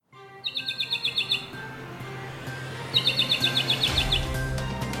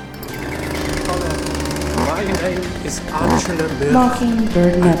is Angela Merkel.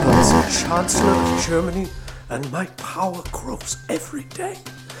 Mockingbird I Network. was Chancellor of Germany, and my power grows every day.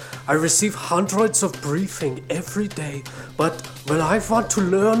 I receive hundreds of briefings every day, but when I want to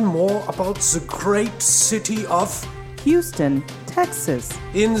learn more about the great city of Houston, Texas,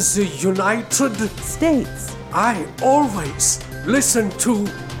 in the United States, I always listen to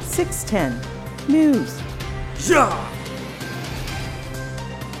 610 News. Yeah!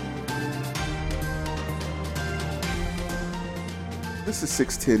 This is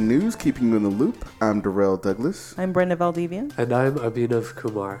 610 News, keeping you in the loop. I'm Darrell Douglas. I'm Brenda Valdivia. And I'm Abhinav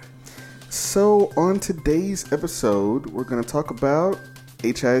Kumar. So, on today's episode, we're going to talk about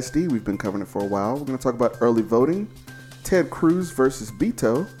HISD. We've been covering it for a while. We're going to talk about early voting, Ted Cruz versus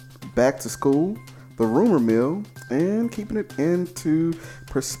Beto, back to school, the rumor mill, and keeping it into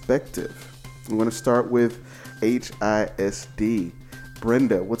perspective. I'm going to start with HISD.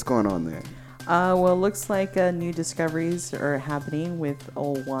 Brenda, what's going on there? Well, it looks like new discoveries are happening with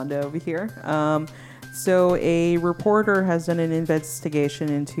old Wanda over here. So a reporter has done an investigation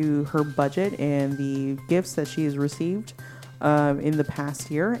into her budget and the gifts that she has received in the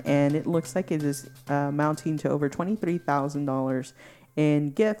past year, and it looks like it is amounting to over $23,000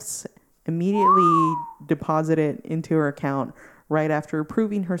 in gifts immediately deposited into her account right after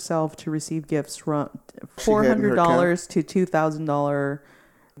approving herself to receive gifts from $400 to $2,000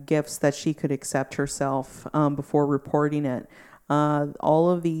 gifts that she could accept herself before reporting it. All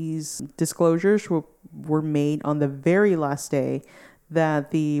of these disclosures were made on the very last day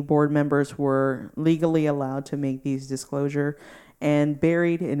that the board members were legally allowed to make these disclosure and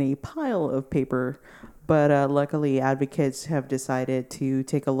buried in a pile of paper. But luckily, advocates have decided to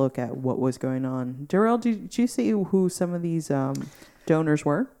take a look at what was going on. Darrell, did you see who some of these donors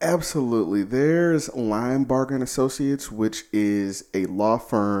were? Absolutely. There's Linebarger & Associates, which is a law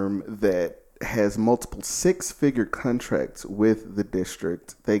firm that has multiple six-figure contracts with the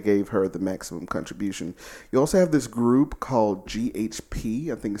district. They gave her the maximum contribution. You also have this group called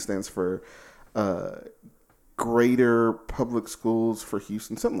GHP. I think it stands for Greater Public Schools for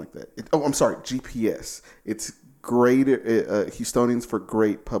Houston, something like that. GPS. It's Greater Houstonians for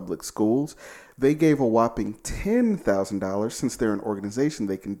Great Public Schools. They gave a whopping $10,000. Since they're an organization,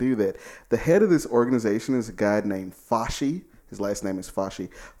 they can do that. The head of this organization is a guy named Fauci. His last name is Fauci.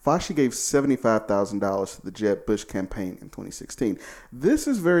 Fauci gave $75,000 to the Jeb Bush campaign in 2016. This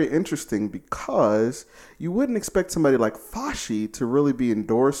is very interesting because you wouldn't expect somebody like Fauci to really be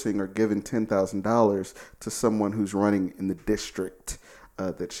endorsing or giving $10,000 to someone who's running in the district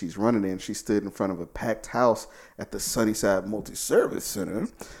that she's running in. She stood in front of a packed house at the Sunnyside Multi-Service Center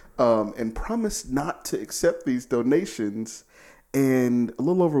and promised not to accept these donations. And a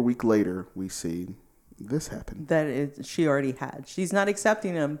little over a week later, we see this happened. That is, she already had. She's not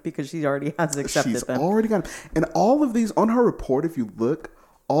accepting them because she already has accepted them. She's already got them. And all of these, on her report, if you look,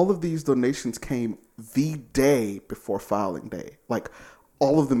 all of these donations came the day before filing day. Like,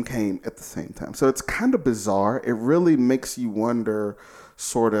 all of them came at the same time. So it's kind of bizarre. It really makes you wonder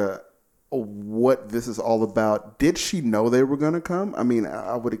sort of what this is all about. Did she know they were going to come? I mean,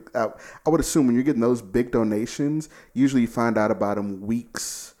 I would assume when you're getting those big donations, usually you find out about them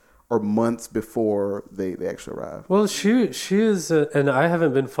weeks or months before they actually arrive. Well, she is, and I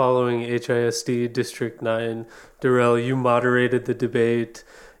haven't been following HISD District 9. Darrell, you moderated the debate.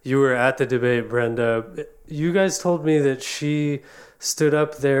 You were at the debate, Brenda. You guys told me that she stood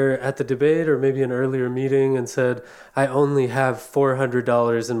up there at the debate or maybe an earlier meeting and said, I only have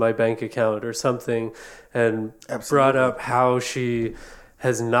 $400 in my bank account or something, and brought up how she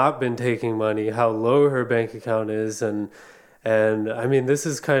has not been taking money, how low her bank account is, and I mean, this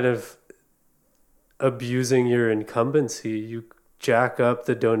is kind of abusing your incumbency. You jack up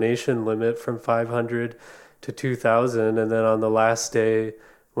the donation limit from 500 to 2,000, and then on the last day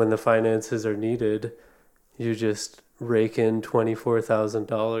when the finances are needed, you just rake in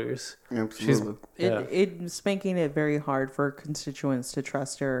 $24,000. Absolutely. It's making it very hard for constituents to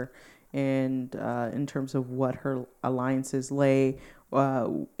trust her, and in terms of what her alliances lay.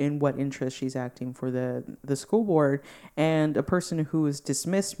 In what interest she's acting for the school board, and a person who has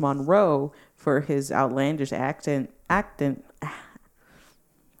dismissed Monroe for his outlandish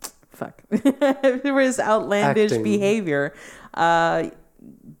behavior,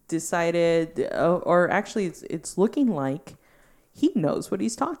 decided, or actually it's looking like he knows what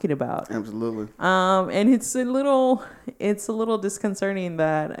he's talking about. Absolutely. And it's a little disconcerting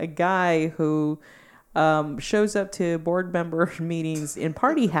that a guy who shows up to board member meetings in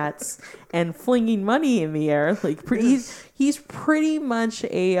party hats and flinging money in the air. Like he's pretty much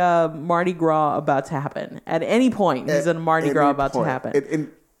a Mardi Gras about to happen. At any point, he's a Mardi Gras about to happen.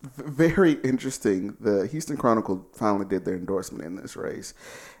 And very interesting. The Houston Chronicle finally did their endorsement in this race,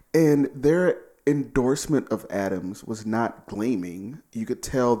 and their endorsement of Adams was not gleaming. You could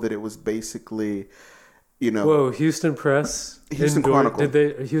tell that it was basically, Whoa, Houston Press? Houston Chronicle.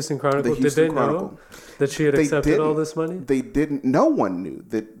 Houston Chronicle, The Houston did they Chronicle. know that she had accepted all this money? They didn't. No one knew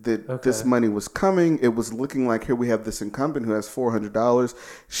that this money was coming. It was looking like, here we have this incumbent who has $400.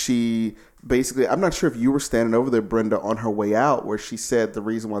 She basically, I'm not sure if you were standing over there, Brenda, on her way out, where she said the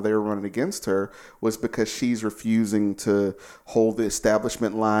reason why they were running against her was because she's refusing to hold the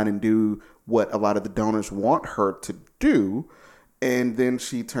establishment line and do what a lot of the donors want her to do. And then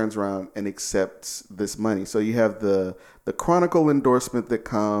she turns around and accepts this money. So you have the Chronicle endorsement that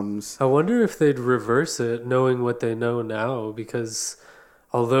comes. I wonder if they'd reverse it, knowing what they know now, because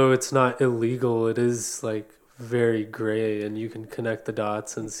although it's not illegal, it is like very gray, and you can connect the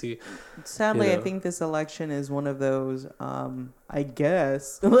dots and see. Sadly, I think this election is one of those. I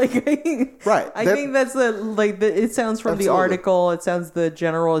guess, like, Right. I think that's it sounds from Absolutely. the article. It sounds the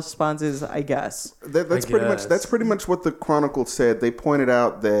general response is, I guess. That's pretty much what the Chronicle said. They pointed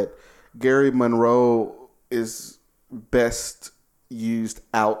out that Gary Monroe is best used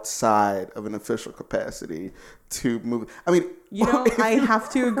outside of an official capacity to move. I mean, I have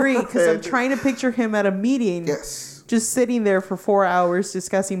to agree, because I'm trying to picture him at a meeting. Yes. Just sitting there for 4 hours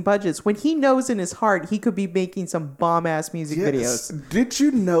discussing budgets when he knows in his heart he could be making some bomb ass music videos. Did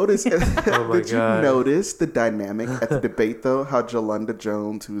you notice? Oh my Did you God. notice the dynamic at the debate though? How Jolanda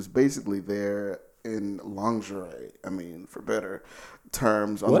Jones, who's basically there in lingerie, I mean, for better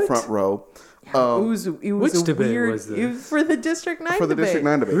terms, on the front row. It was Which a debate weird, was this? It was for the District 9 For the debate. District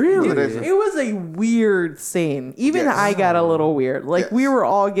 9 debate. Really? It was a weird scene. Even Yes. I got a little weird. Like, Yes. we were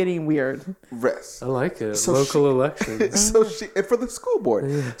all getting weird. Rest. I like it. So Local elections. So and for the school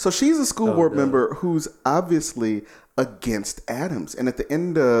board. So she's a school board member who's obviously against Adams. And at the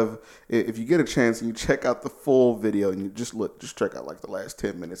end of, if you get a chance and you check out the full video and you just check out like the last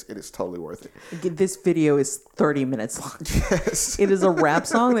 10 minutes, it is totally worth it. This video is 30 minutes long. Yes. It is a rap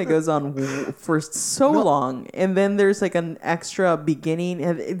song that goes on for so long, and then there's like an extra beginning,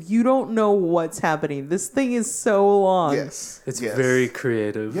 and you don't know what's happening. This thing is so long. Yes. It's Yes. very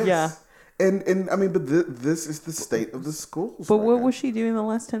creative. Yes. Yeah. And I mean, but this is the state of the schools. But right what now. was she doing the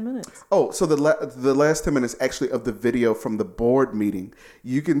last 10 minutes? Oh, so the last 10 minutes actually of the video from the board meeting,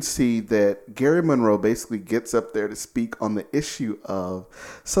 you can see that Gary Monroe basically gets up there to speak on the issue of,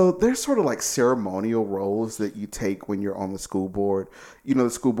 so there's sort of like ceremonial roles that you take when you're on the school board. The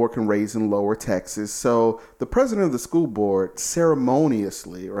school board can raise and lower taxes. So the president of the school board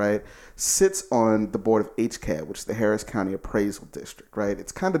ceremoniously, right, sits on the board of HCAD, which is the Harris County Appraisal District, right?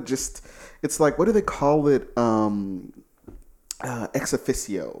 It's kind of just, it's like, what do they call it? Ex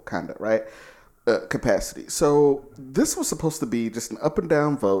officio kind of, right? Capacity. So this was supposed to be just an up and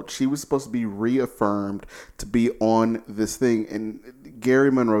down vote. She was supposed to be reaffirmed to be on this thing. And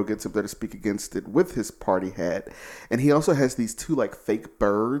Gary Monroe gets up there to speak against it with his party hat. And he also has these two like fake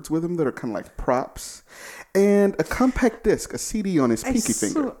birds with him that are kind of like props. And a compact disc, a CD on his pinky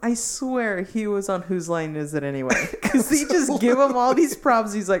finger. I swear he was on Whose Line Is It Anyway? Because he just give him all these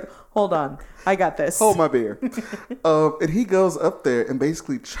props. He's like, hold on, I got this. Hold my beer. And he goes up there and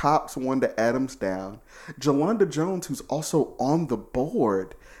basically chops Wanda Adams down. Jolanda Jones, who's also on the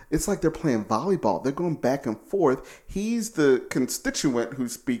board, it's like they're playing volleyball. They're going back and forth. He's the constituent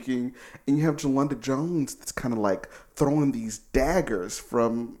who's speaking, and you have Jolanda Jones that's kind of like throwing these daggers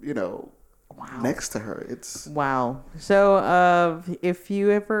from, next to her. It's Wow. So if you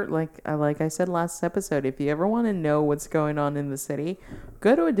ever, like I said last episode, if you ever want to know what's going on in the city,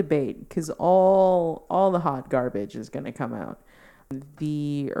 go to a debate, because all the hot garbage is going to come out.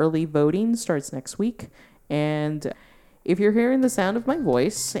 The early voting starts next week, and if you're hearing the sound of my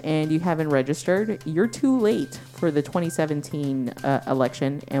voice and you haven't registered, you're too late for the 2017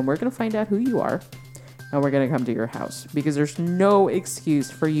 election, and we're going to find out who you are. And we're going to come to your house, because there's no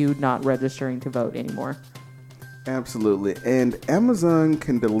excuse for you not registering to vote anymore. absolutely. And Amazon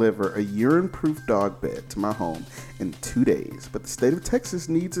can deliver a urine-proof dog bed to my home in 2 days. But the state of Texas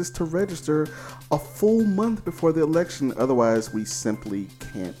needs us to register a full month before the election. Otherwise, we simply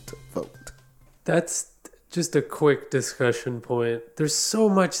can't vote. That's just a quick discussion point. There's so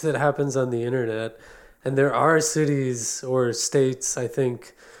much that happens on the internet, and there are cities or states, I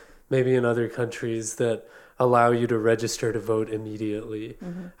think, maybe in other countries, that allow you to register to vote immediately.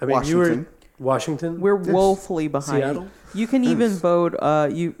 Mm-hmm. I mean, Washington. Washington? We're woefully behind. Seattle? You can even vote.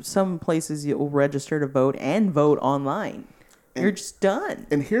 Some places you'll register to vote and vote online. You're just done.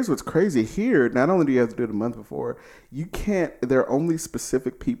 And here's what's crazy. Here, not only do you have to do it a month before, you can't, there are only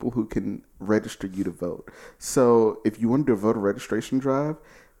specific people who can register you to vote. So if you want to do a voter registration drive,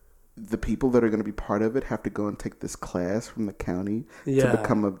 the people that are going to be part of it have to go and take this class from the county Yeah. to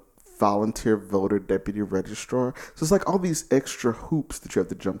become a volunteer voter deputy registrar. So it's like all these extra hoops that you have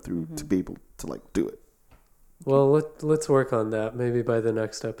to jump through to be able to like do it. Well, let's work on that maybe by the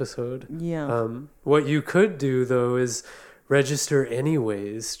next episode. Yeah. What you could do, though, is register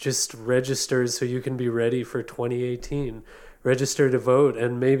anyways. Just register so you can be ready for 2018. Register to vote,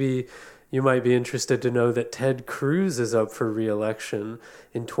 and maybe you might be interested to know that Ted Cruz is up for re-election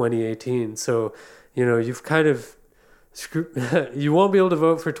in 2018. So, you've kind of you won't be able to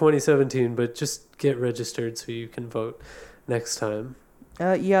vote for 2017, but just get registered so you can vote next time.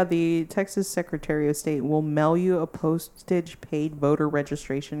 The Texas Secretary of State will mail you a postage paid voter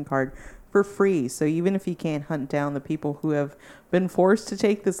registration card for free. So even if you can't hunt down the people who have been forced to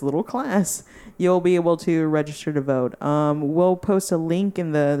take this little class, you'll be able to register to vote. We'll post a link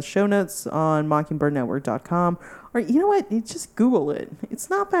in the show notes on mockingbirdnetwork.com. Or you know what? You just Google it. It's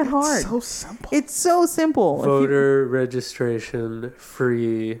not that hard. It's so simple. It's so simple. Voter registration,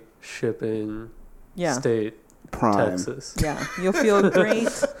 free shipping, state. Prime. Texas. Yeah, you'll feel great.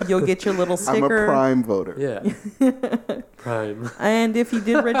 You'll get your little I'm sticker. a prime voter. Yeah. Prime. And if you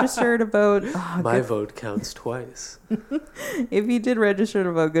did register to vote, My vote counts twice. if you did register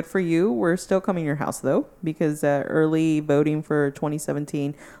to vote, good for you. We're still coming to your house, though, because early voting for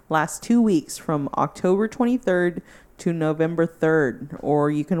 2017 lasts 2 weeks from October 23rd to November 3rd. Or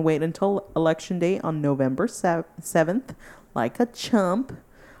you can wait until Election Day on November 7th, like a chump.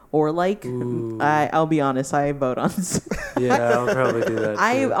 Or like, I'll be honest, I vote on. Yeah, I'll probably do that too.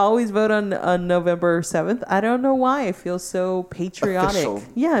 I always vote on November 7th. I don't know why. I feel so patriotic. Official.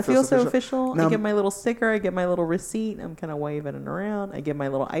 Yeah, I feel so official. Now, I get my little sticker. I get my little receipt. I'm kind of waving it around. I get my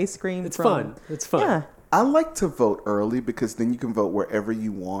little ice cream. It's fun. It's fun. Yeah. I like to vote early because then you can vote wherever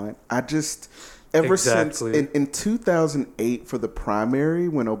you want. Ever since in 2008 for the primary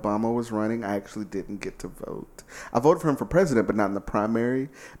when Obama was running, I actually didn't get to vote. I voted for him for president, but not in the primary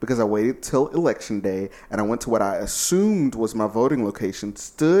because I waited till election day and I went to what I assumed was my voting location,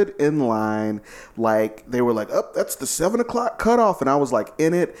 stood in line, like they were like, oh, that's the 7:00 cutoff. And I was like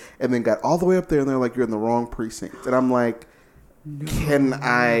in it and then got all the way up there and they're like, you're in the wrong precinct. And I'm like, can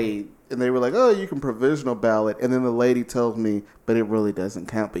I... And they were like, oh, you can provisional ballot. And then the lady tells me, but it really doesn't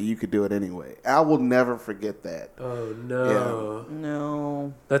count, but you could do it anyway. I will never forget that. Oh, no. Yeah.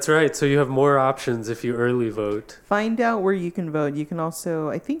 No. That's right. So you have more options if you early vote. Find out where you can vote. You can also,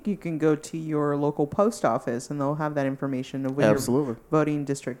 I think you can go to your local post office and they'll have that information of where your voting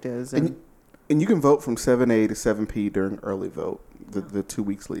district is. And you can vote from 7A to 7P during early vote, the 2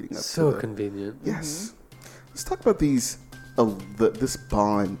 weeks leading up so to that. Convenient. Yes. Let's talk about this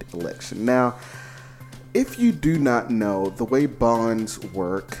bond election. Now, if you do not know, the way bonds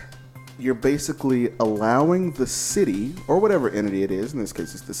work, you're basically allowing the city, or whatever entity it is, in this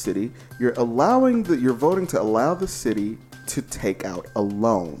case it's the city, you're voting to allow the city to take out a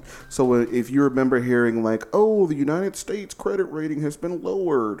loan. So if you remember hearing like, oh, the United States credit rating has been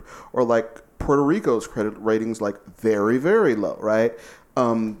lowered, or like Puerto Rico's credit rating's like very, very low, right?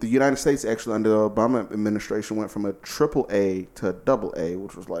 The United States actually under the Obama administration went from a AAA to a AA,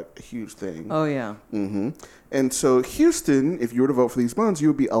 which was like a huge thing. Oh, yeah. Mm-hmm. And so Houston, if you were to vote for these bonds, you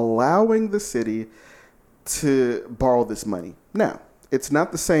would be allowing the city to borrow this money. Now, it's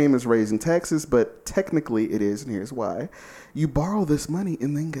not the same as raising taxes, but technically it is, and here's why. You borrow this money,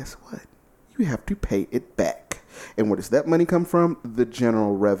 and then guess what? You have to pay it back. And where does that money come from? The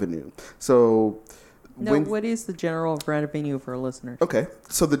general revenue. So... what is the general revenue for listeners? Okay,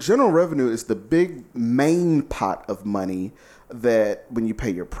 so the general revenue is the big main pot of money that when you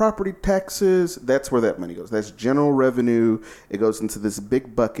pay your property taxes, that's where that money goes. That's general revenue. It goes into this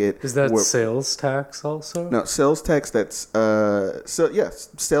big bucket. Is that sales tax also? No, sales tax. That's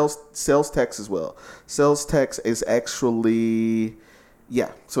sales tax as well. Sales tax is actually.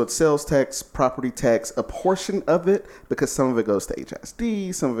 Yeah, so it's sales tax, property tax, a portion of it, because some of it goes to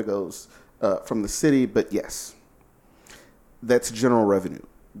HSD, some of it goes from the city, but yes, that's general revenue,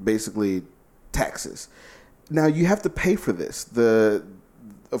 basically taxes. Now you have to pay for this.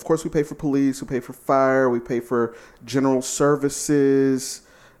 Of course, we pay for police, we pay for fire, we pay for general services,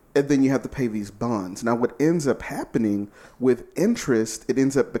 and then you have to pay these bonds. Now, what ends up happening with interest, it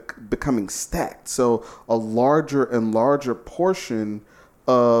ends up becoming stacked. So a larger and larger portion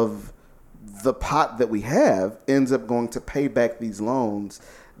of the pot that we have ends up going to pay back these loans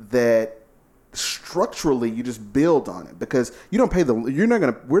that structurally you just build on it, because you don't pay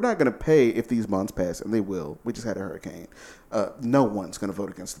we're not gonna pay if these bonds pass, and they will. We just had a hurricane. No one's gonna vote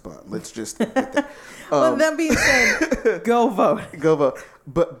against the bond. Let's just admit that. Well, that being said, go vote. Go vote.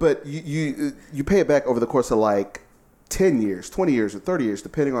 But you pay it back over the course of like 10 years, 20 years, or 30 years,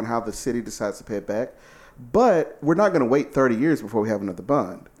 depending on how the city decides to pay it back. But we're not going to wait 30 years before we have another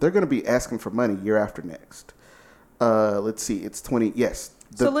bond. They're going to be asking for money year after next. Let's see, it's 20, yes.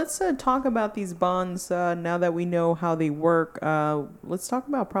 So let's talk about these bonds now that we know how they work. Let's talk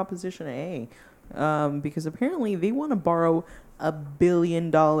about Proposition A, because apparently they want to borrow $1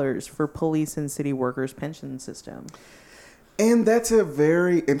 billion for police and city workers' pension system. And that's a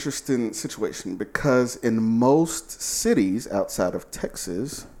very interesting situation because in most cities outside of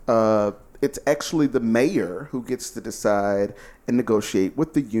Texas, it's actually the mayor who gets to decide and negotiate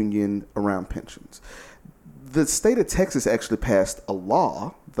with the union around pensions. The state of Texas actually passed a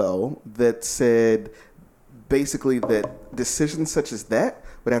law, though, that said basically that decisions such as that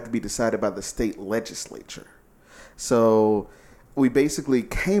would have to be decided by the state legislature. So we basically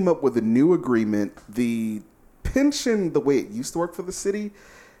came up with a new agreement. The pension, the way it used to work for the city,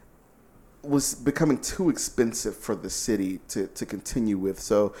 was becoming too expensive for the city to continue with.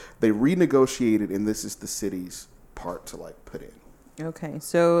 So they renegotiated, and this is the city's part to put in. Okay,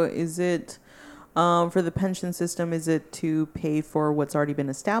 so is it for the pension system? Is it to pay for what's already been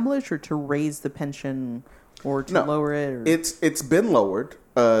established, or to raise the pension, or to lower it? Or? It's been lowered.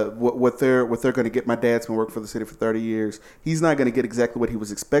 What they're going to get. My dad's been working for the city for 30 years. He's not going to get exactly what he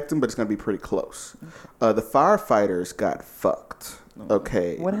was expecting, but it's going to be pretty close. Okay. The firefighters got fucked.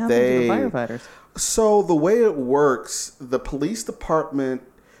 Okay. What happened to the firefighters? So the way it works, the police department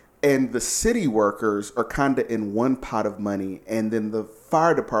and the city workers are kind of in one pot of money, and then the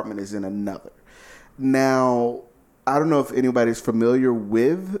fire department is in another. Now, I don't know if anybody's familiar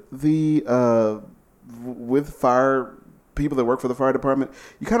with the with fire people that work for the fire department.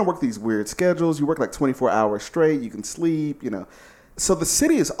 You kind of work these weird schedules. You work 24 hours straight. You can sleep, So the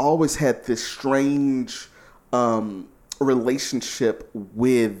city has always had this strange relationship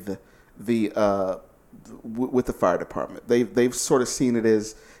with the fire department. They've sort of seen it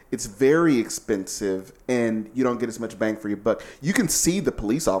as it's very expensive and you don't get as much bang for your buck. You can see the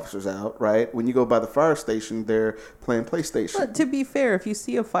police officers out, right? When you go by the fire station, they're playing PlayStation. But to be fair, if you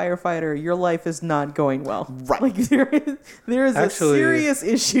see a firefighter, your life is not going well. Right. There is actually a serious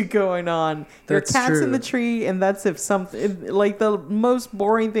issue going on. Your cat's in the tree, and that's if something the most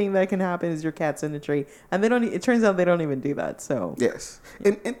boring thing that can happen is your cat's in the tree, and it turns out they don't even do that. So yes,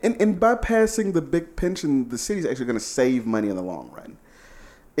 and bypassing the big pension, the city's actually going to save money in the long run.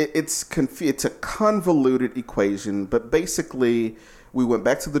 It's a convoluted equation, but basically we went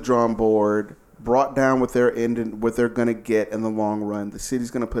back to the drawing board, brought down what they're going to get in the long run. The city's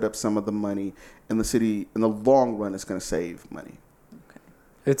going to put up some of the money, and the city in the long run is going to save money. Okay.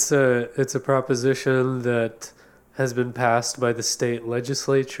 It's a proposition that has been passed by the state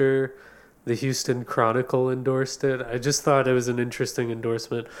legislature. The Houston Chronicle endorsed it. I just thought it was an interesting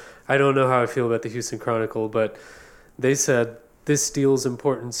endorsement. I don't know how I feel about the Houston Chronicle, but they said, "This deal's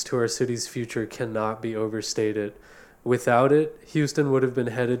importance to our city's future cannot be overstated. Without it, Houston would have been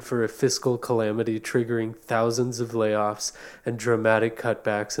headed for a fiscal calamity, triggering thousands of layoffs and dramatic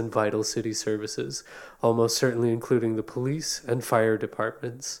cutbacks in vital city services, almost certainly including the police and fire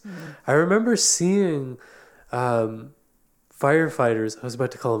departments." I remember seeing firefighters, I was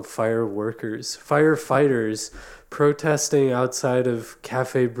about to call them firefighters, protesting outside of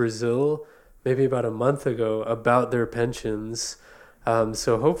Cafe Brazil maybe about a month ago about their pensions.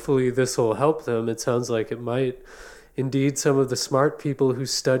 So hopefully this will help them. It sounds like it might. Indeed, some of the smart people who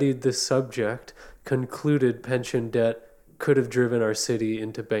studied this subject concluded pension debt could have driven our city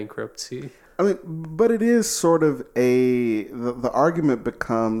into bankruptcy. I mean, but it is sort of the argument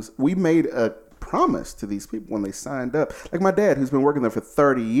becomes, we made a promise to these people when they signed up. Like my dad, who's been working there for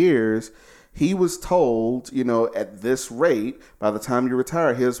 30 years, he was told, at this rate, by the time you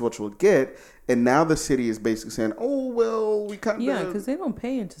retire, here's what you'll get. And now the city is basically saying, oh, well, we kind of... Yeah, because they don't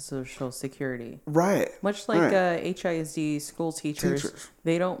pay into Social Security. Right. Much like HISD school teachers,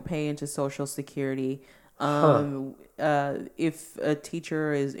 they don't pay into Social Security. If a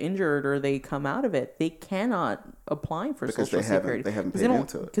teacher is injured or they come out of it, they cannot apply for Social Security. They haven't paid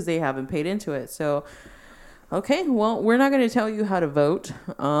into it. Because they haven't paid into it. So, okay, well, we're not going to tell you how to vote.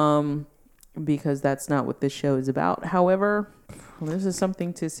 Because that's not what this show is about. However, this is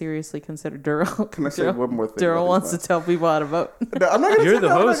something to seriously consider. Daryl, can I say one more thing? Daryl wants to tell people how to vote. No, I'm not You're the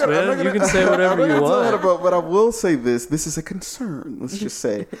host, man. You can say whatever you want. But I will say this. This is a concern, let's just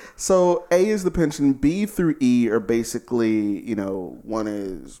say. So A is the pension. B through E are basically, one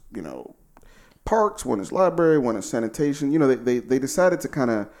is, parks, one is library, one is sanitation. They decided to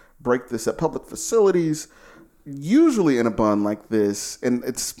kind of break this up. Public facilities, usually in a bond like this, and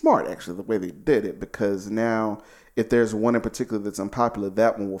it's smart actually the way they did it, because now if there's one in particular that's unpopular,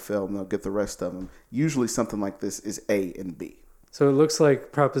 that one will fail and they'll get the rest of them. Usually something like this is A and B. So it looks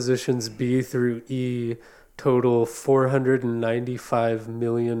like propositions B through E total $495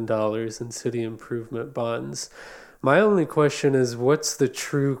 million in city improvement bonds. My only question is, what's the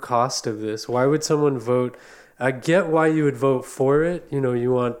true cost of this? Why would someone vote? I get why you would vote for it. You know,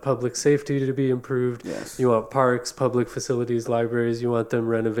 you want public safety to be improved. Yes. You want parks, public facilities, libraries. You want them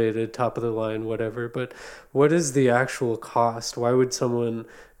renovated, top of the line, whatever. But what is the actual cost? Why would someone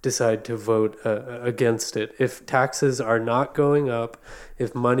decide to vote against it? If taxes are not going up,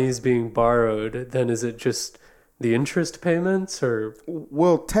 if money's being borrowed, then is it just the interest payments? Or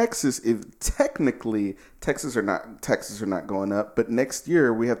well, taxes are not going up, but next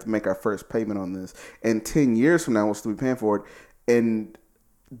year we have to make our first payment on this, and 10 years from now we'll still be paying for it. And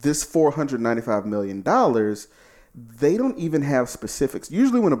this $495 million, they don't even have specifics.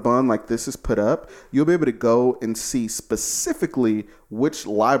 Usually when a bond like this is put up, you'll be able to go and see specifically which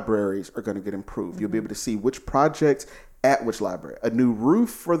libraries are going to get improved. You'll be able to see which projects at which library. A new roof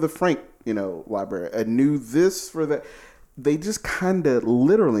for the Frank, library. A new this for that. They just kind of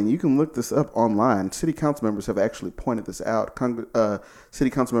literally, you can look this up online. City council members have actually pointed this out. City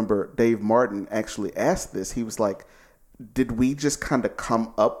council member Dave Martin actually asked this. He was like, did we just kind of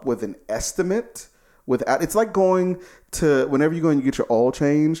come up with an estimate without, it's like going to, whenever you go and you get your oil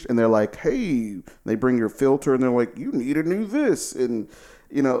changed and they're like, hey, they bring your filter and they're like, you need a new this. And,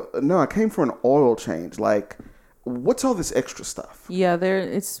 no, I came for an oil change. Like, what's all this extra stuff? Yeah,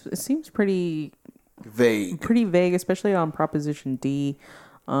 it seems pretty vague, especially on Proposition D.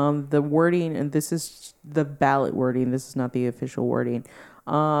 The wording, and this is the ballot wording, this is not the official wording.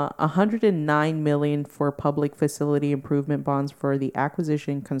 $109 million for public facility improvement bonds for the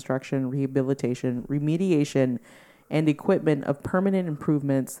acquisition, construction, rehabilitation, remediation, and equipment of permanent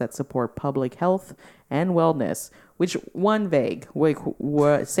improvements that support public health and wellness. Which one vague?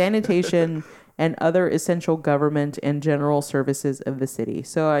 What sanitation and other essential government and general services of the city.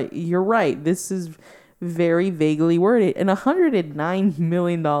 So you're right. This is very vaguely worded. And $109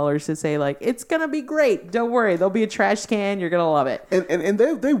 million to say, like, it's going to be great. Don't worry. There'll be a trash can. You're going to love it. And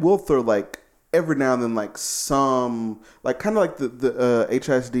they will throw, like, every now and then, like, some, like, kind of like the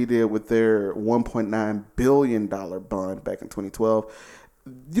HISD did with their $1.9 billion bond back in 2012.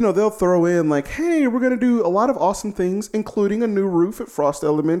 They'll throw in, like, hey, we're going to do a lot of awesome things, including a new roof at Frost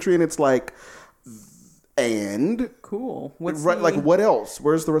Elementary. And it's like, and cool. What else?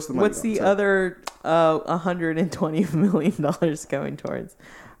 Where's the rest of the money? What's the other $120 million going towards?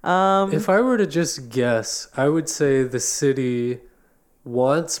 If I were to just guess, I would say the city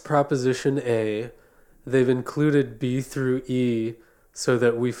wants Proposition A. They've included B through E so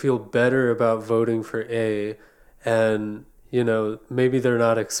that we feel better about voting for A. And, maybe they're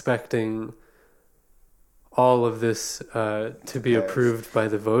not expecting all of this to be approved by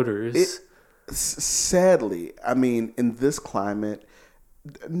the voters. Sadly, I mean, in this climate,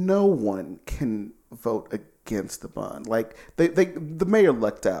 no one can vote against the bond. Like, the mayor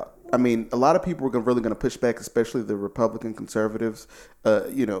lucked out. I mean, a lot of people were really going to push back, especially the Republican conservatives,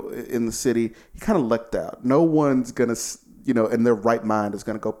 in the city. He kind of lucked out. No one's going to, in their right mind is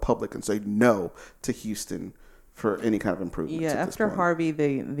going to go public and say no to Houston for any kind of improvement. Yeah, after Harvey,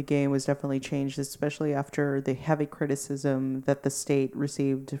 the game was definitely changed, especially after the heavy criticism that the state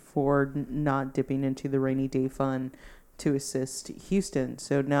received for not dipping into the rainy day fund to assist Houston.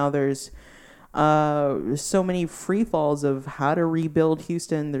 So now there's so many free falls of how to rebuild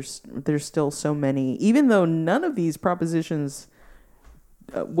Houston. There's still so many, even though none of these propositions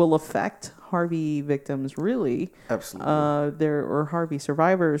will affect Harvey victims really. Absolutely. Or Harvey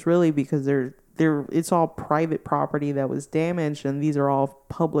survivors really, because it's all private property that was damaged, and these are all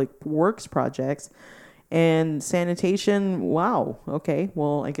public works projects. And sanitation, wow, okay,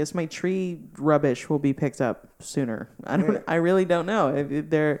 well, I guess my tree rubbish will be picked up sooner. I really don't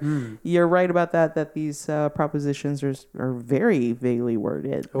know. You're right about that these propositions are very vaguely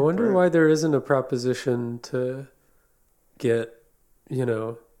worded. I wonder why there isn't a proposition to get,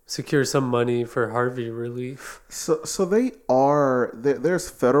 secure some money for Harvey relief. So they are, there's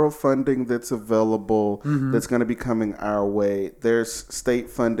federal funding that's available that's going to be coming our way. There's state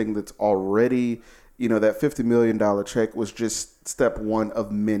funding that's already, that $50 million check was just step one of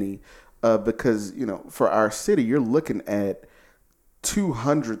many because, for our city, you're looking at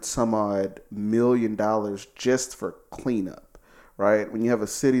 $200 some odd million just for cleanup, right? When you have a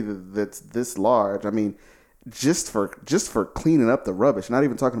city that's this large, I mean, just for cleaning up the rubbish, not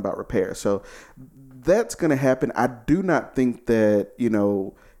even talking about repair. So that's going to happen. I do not think that,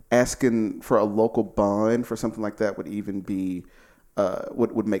 asking for a local bond for something like that would even be,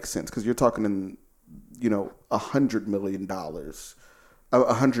 would make sense. Because you're talking in, $100 million,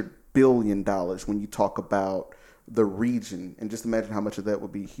 $100 billion when you talk about the region, and just imagine how much of that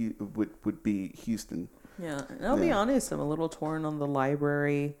would be Houston. Yeah, and I'll be honest, I'm a little torn on the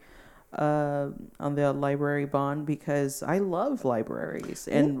library bond, because I love libraries,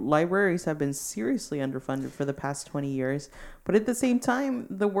 and libraries have been seriously underfunded for the past 20 years. But at the same time,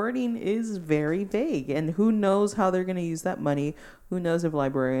 the wording is very vague, and who knows how they're going to use that money? Who knows if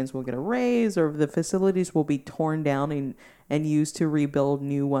librarians will get a raise, or if the facilities will be torn down and used to rebuild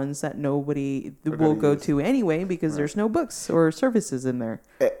new ones that nobody will go to anyway, because there's no books or services in there.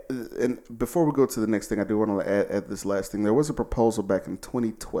 And before we go to the next thing, I do want to add this last thing. There was a proposal back in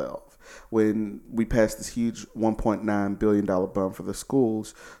 2012 when we passed this huge $1.9 billion bond for the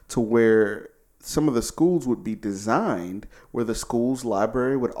schools, to where some of the schools would be designed where the school's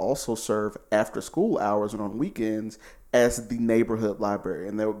library would also serve after school hours and on weekends as the neighborhood library.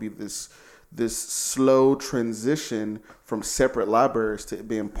 And there would be this slow transition from separate libraries to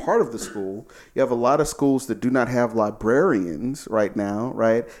being part of the school. You have a lot of schools that do not have librarians right now,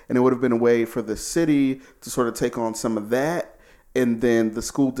 right? And it would have been a way for the city to sort of take on some of that. And then the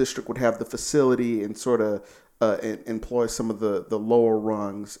school district would have the facility and sort of employ some of the lower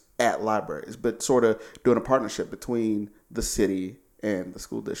rungs at libraries, but sort of doing a partnership between the city and the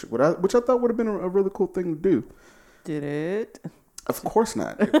school district, which I thought would have been a really cool thing to do. Did it? Of course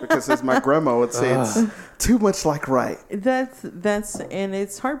not, because as my grandma would say, it's too much like right. That's and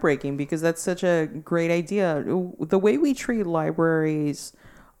it's heartbreaking, because that's such a great idea. The way we treat libraries,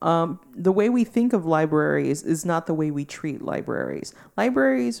 the way we think of libraries is not the way we treat libraries.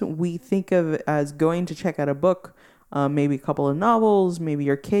 Libraries we think of as going to check out a book, maybe a couple of novels, maybe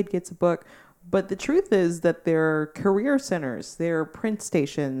your kid gets a book. But the truth is that they're career centers, they're print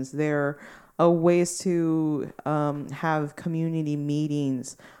stations, they're ways to have community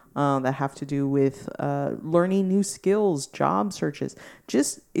meetings that have to do with learning new skills, job searches.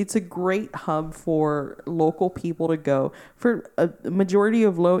 It's a great hub for local people to go. For a majority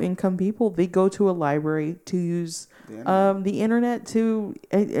of low-income people, they go to a library to use the internet to,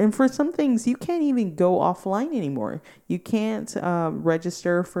 and for some things, you can't even go offline anymore. You can't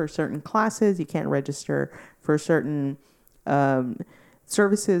register for certain classes. You can't register for certain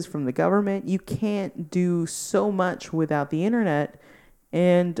services from the government. You can't do so much without the internet.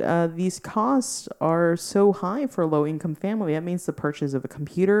 And these costs are so high for a low-income family. That means the purchase of a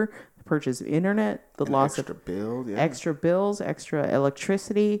computer, the purchase of internet, the loss of extra bills, extra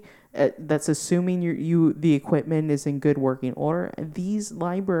electricity. That's assuming the equipment is in good working order. And these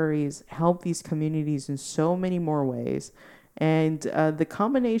libraries help these communities in so many more ways. And the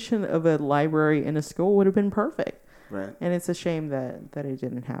combination of a library and a school would have been perfect. Right. And it's a shame that it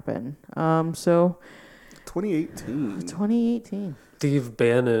didn't happen. So 2018. Steve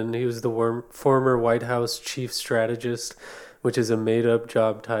Bannon, he was the former White House chief strategist, which is a made-up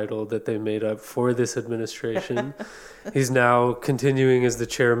job title that they made up for this administration. He's now continuing as the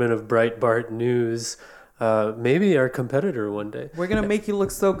chairman of Breitbart News. Maybe our competitor one day. We're gonna make you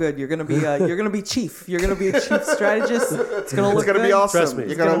look so good. You're gonna be chief. You're gonna be a chief strategist. It's gonna look. It's gonna be awesome. Trust me.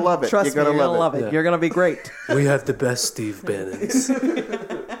 You're gonna love it. Trust me, you're gonna love it. Yeah. You're gonna be great. We have the best Steve Bannons.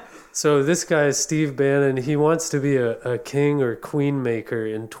 So this guy, Steve Bannon, he wants to be a king or queen maker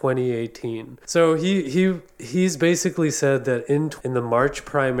in 2018. So he's basically said that in the March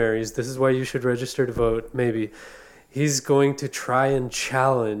primaries, this is why you should register to vote, maybe, he's going to try and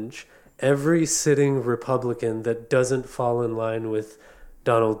challenge every sitting Republican that doesn't fall in line with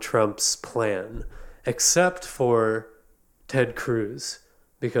Donald Trump's plan, except for Ted Cruz,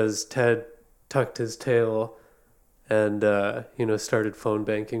 because Ted tucked his tail and started phone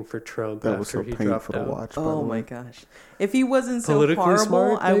banking for Trump that after was so he painful dropped to out. watch. Oh my gosh! If he wasn't so Politically horrible,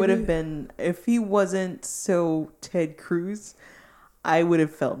 smart, I would maybe? have been. If he wasn't so Ted Cruz, I would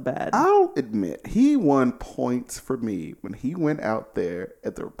have felt bad. I'll admit, he won points for me when he went out there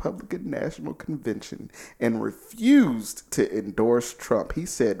at the Republican National Convention and refused to endorse Trump. He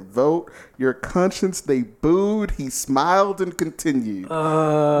said, vote your conscience. They booed. He smiled and continued.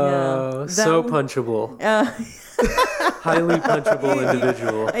 Oh, so punchable. Highly punchable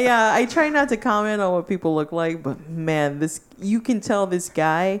individual. Yeah, I try not to comment on what people look like, but man, you can tell this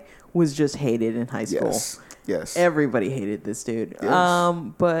guy was just hated in high school. Yes. Everybody hated this dude. Yes.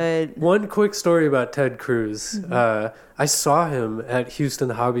 But One quick story about Ted Cruz. I saw him at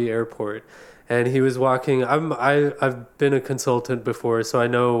Houston Hobby Airport, and he was walking. I've been a consultant before, so I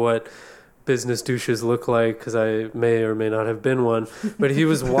know what business douches look like because I may or may not have been one. But he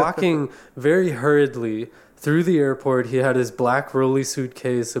was walking very hurriedly through the airport. He had his black rolly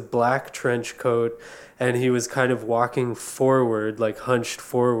suitcase, a black trench coat, and he was kind of walking forward, like hunched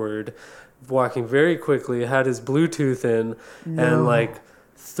forward, walking very quickly, had his Bluetooth in, and like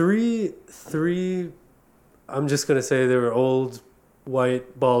three, I'm just going to say they were old,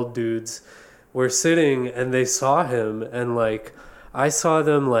 white, bald dudes, were sitting and they saw him, and like I saw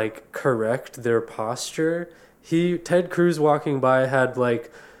them like correct their posture. Ted Cruz walking by had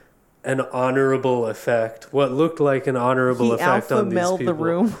like an honorable effect, what looked like an honorable effect on these people. He alpha-mailed the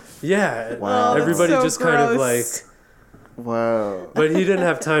room. Yeah. Wow. Everybody so just kind of like... Wow. But he didn't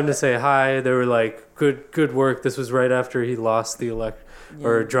have time to say hi. They were like, good work. This was right after he lost the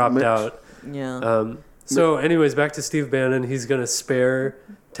or dropped out. Yeah. So anyways, back to Steve Bannon. He's going to spare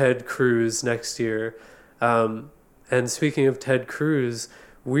Ted Cruz next year. And speaking of Ted Cruz,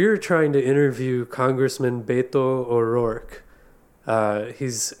 we're trying to interview Congressman Beto O'Rourke.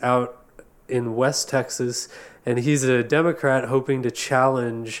 He's out in West Texas, and he's a Democrat hoping to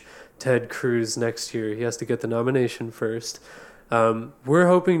challenge Ted Cruz next year. He has to get the nomination first. We're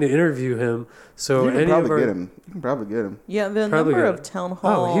hoping to interview him. So You can probably get him. Yeah, the number of town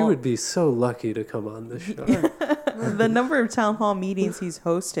hall... Oh, he would be so lucky to come on this show. The number of town hall meetings he's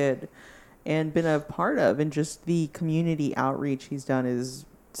hosted and been a part of, and just the community outreach he's done is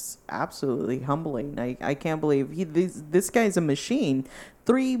absolutely humbling. I can't believe this guy's a machine.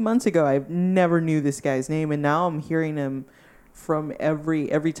 3 months ago, I never knew this guy's name, and now I'm hearing him from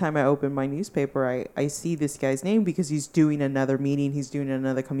every time I open my newspaper. I see this guy's name because he's doing another meeting, he's doing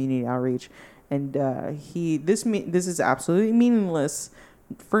another community outreach, and this is absolutely meaningless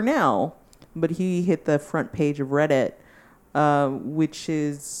for now, but he hit the front page of Reddit, which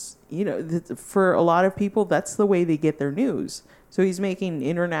is, for a lot of people, that's the way they get their news. So he's making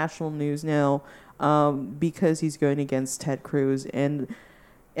international news now because he's going against Ted Cruz. And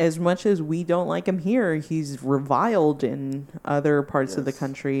as much as we don't like him here, he's reviled in other parts of the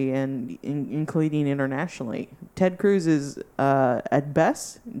country, and including internationally. Ted Cruz is, at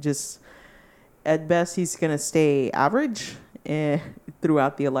best, he's going to stay average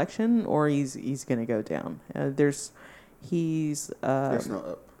throughout the election, or he's going to go down. There's no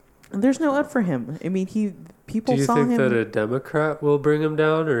up. There's no up for him. I mean, people saw him. Do you think that a Democrat will bring him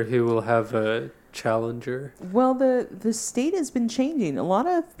down, or he will have a challenger? Well, the state has been changing. A lot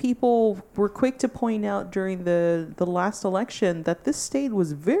of people were quick to point out during the last election that this state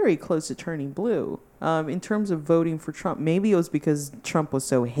was very close to turning blue in terms of voting for Trump. Maybe it was because Trump was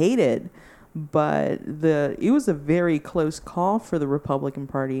so hated, but it was a very close call for the Republican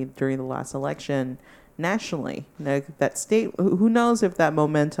Party during the last election. Nationally, that state, who knows if that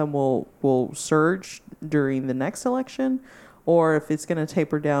momentum will surge during the next election, or if it's going to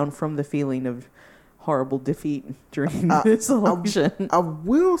taper down from the feeling of horrible defeat during this election. I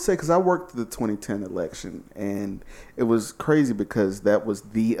will say, because I worked the 2010 election, and it was crazy because that was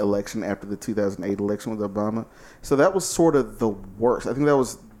the election after the 2008 election with Obama. So that was sort of the worst. I think that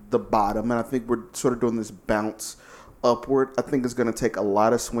was the bottom, and I think we're sort of doing this bounce upward. I think it's going to take a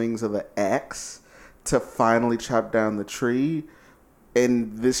lot of swings of the axe to finally chop down the tree,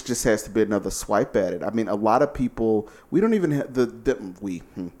 and this just has to be another swipe at it. I mean, a lot of people, we don't even have the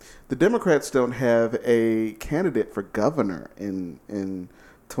Democrats don't have a candidate for governor in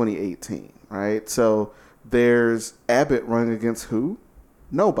 2018, right? So there's Abbott running against who?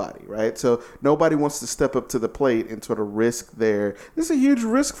 Nobody, right? So nobody wants to step up to the plate and sort of risk this is a huge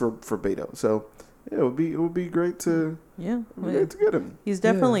risk for Beto. So yeah, it would be great to to get him. He's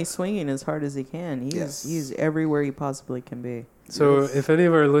definitely swinging as hard as he can. He's everywhere he possibly can be. So if any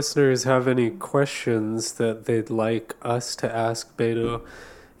of our listeners have any questions that they'd like us to ask Beto,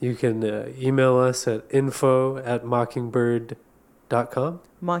 you can email us at info@mockingbird.com.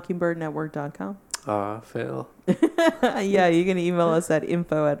 Mockingbirdnetwork.com. Fail. Yeah, you can email us at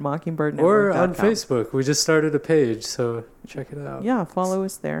info@mockingbirdnetwork.com. Or on Facebook. We just started a page, so check it out. Yeah, follow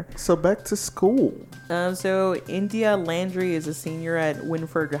us there. So back to school. So India Landry is a senior at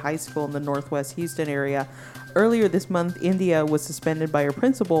Winford High School in the Northwest Houston area. Earlier this month, India was suspended by her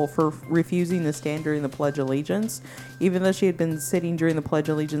principal for refusing to stand during the Pledge of Allegiance, even though she had been sitting during the Pledge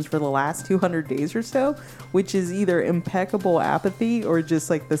of Allegiance for the last 200 days or so, which is either impeccable apathy or just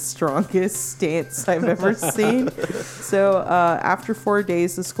like the strongest stance I've ever seen. So after 4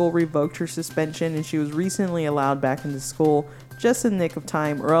 days, the school revoked her suspension, and she was recently allowed back into school just in the nick of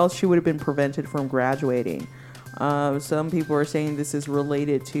time, or else she would have been prevented from graduating. Some people are saying this is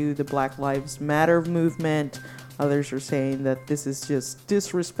related to the Black Lives Matter movement. Others are saying that this is just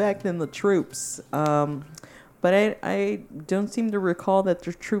disrespecting the troops. But I don't seem to recall that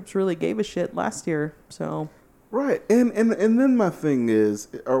the troops really gave a shit last year. So right, and then my thing is,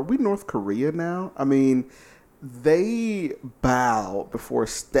 are we North Korea now? I mean, they bow before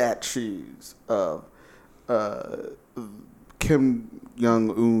statues of Kim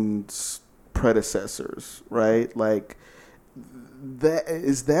Jong-un's predecessors, right? Like,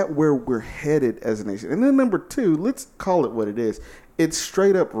 that where we're headed as a nation? And then number two, let's call it what it is. It's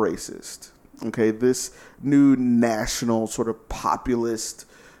straight up racist. Okay, this new national sort of populist,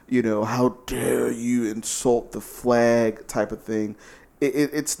 how dare you insult the flag type of thing.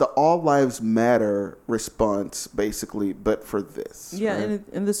 It's the All Lives Matter response, basically, but for this. Yeah, right?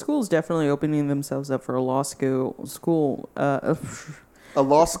 and the school's definitely opening themselves up for a law school. A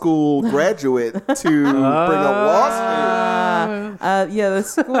law school graduate to bring a lawsuit. The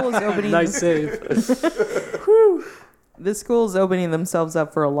school is opening. Nice save. The school is opening themselves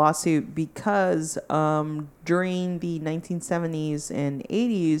up for a lawsuit because during the 1970s and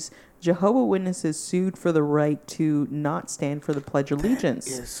 80s, Jehovah's Witnesses sued for the right to not stand for the Pledge of Allegiance.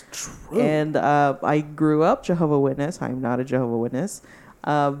 That is true. And I grew up Jehovah's Witness. I'm not a Jehovah's Witness.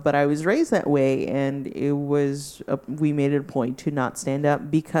 But I was raised that way, and we made it a point to not stand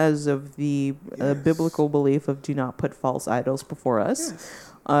up because of the biblical belief of do not put false idols before us. Yes.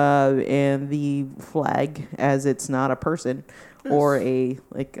 And the flag, as it's not a person or an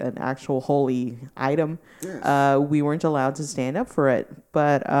actual holy item, we weren't allowed to stand up for it.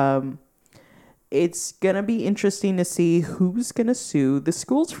 But it's going to be interesting to see who's going to sue the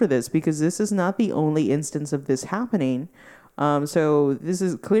schools for this, because this is not the only instance of this happening. So this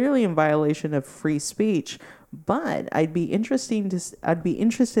is clearly in violation of free speech. But I'd be interested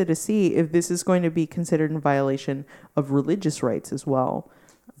to see if this is going to be considered in violation of religious rights as well.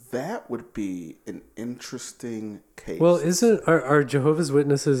 That would be an interesting case. Well, are Jehovah's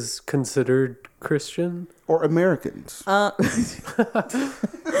Witnesses considered Christian? Or Americans. So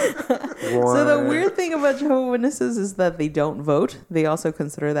the weird thing about Jehovah's Witnesses is that they don't vote. They also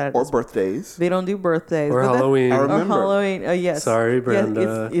consider that Or birthdays. They don't do birthdays Or but Halloween. I Or remember. Halloween. Yes. Sorry,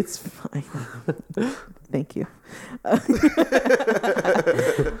 Brenda. Yeah, it's fine. Thank you.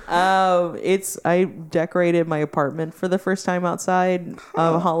 I decorated my apartment for the first time outside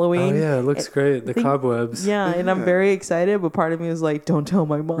of Halloween. Oh yeah, it looks great. The cobwebs. Yeah, and I'm very excited, but part of me was like, don't tell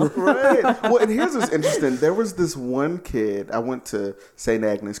my mom. Right. Well, and here's what's interesting. There was this one kid. I went to St.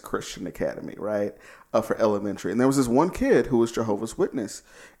 Agnes Christian Academy, right, for elementary. And there was this one kid who was Jehovah's Witness.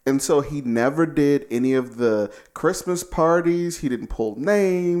 And so he never did any of the Christmas parties. He didn't pull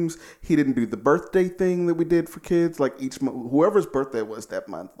names. He didn't do the birthday thing that we did for kids. Like each month, whoever's birthday was that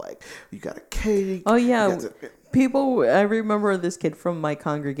month, like you got a cake. Oh, yeah. I remember this kid from my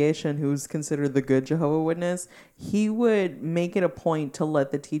congregation who's considered the good Jehovah's Witness. He would make it a point to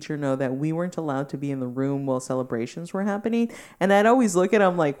let the teacher know that we weren't allowed to be in the room while celebrations were happening. And I'd always look at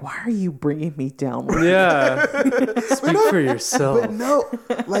him like, why are you bringing me down? Yeah. Speak for yourself. But no,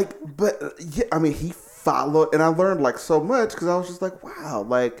 he followed, and I learned like so much because I was just like, wow,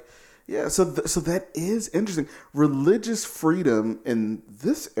 like, yeah. So that is interesting. Religious freedom in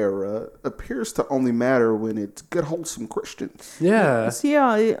this era appears to only matter when it's good, wholesome Christians. Yeah. So,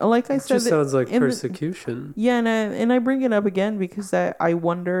 yeah, like I It said, just sounds like in the- persecution. and I bring it up again because I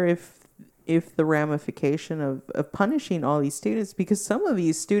wonder if the ramification of punishing all these students, because some of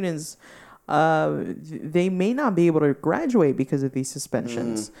these students, they may not be able to graduate because of these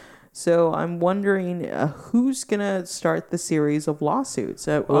suspensions. So I'm wondering who's going to start the series of lawsuits.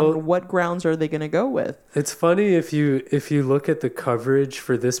 On what grounds are they going to go with? It's funny if you look at the coverage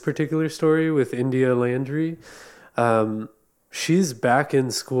for this particular story with India Landry. She's back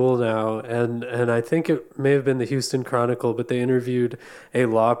in school now, and I think it may have been the Houston Chronicle, but they interviewed a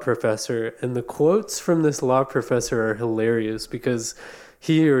law professor, and the quotes from this law professor are hilarious because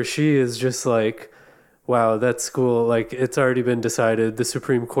he or she is just like, wow, that school, like, it's already been decided. The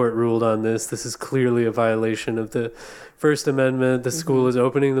Supreme Court ruled on this. This is clearly a violation of the First Amendment. The school is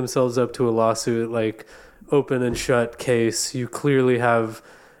opening themselves up to a lawsuit, like, open and shut case. You clearly have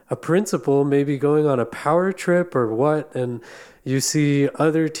a principal maybe going on a power trip or what, and you see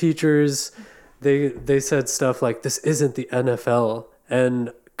other teachers, they said stuff like, this isn't the NFL,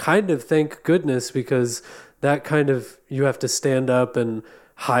 and kind of thank goodness, because that kind of, you have to stand up and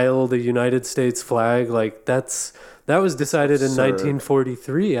heil the United States flag, like that was decided in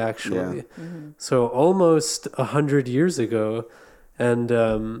 1943 actually. Yeah. So almost 100 years ago, and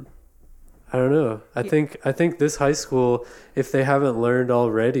I don't know. I think this high school, if they haven't learned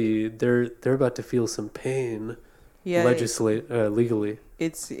already, they're about to feel some pain. Yeah, legally.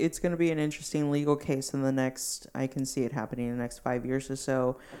 It's going to be an interesting legal case in the next. I can see it happening in the next 5 years or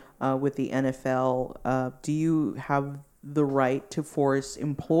so, with the NFL. Do you have the right to force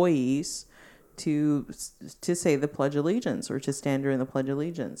employees to say the Pledge of Allegiance or to stand during the Pledge of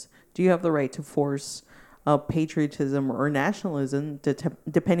Allegiance? Do you have the right to force patriotism or nationalism,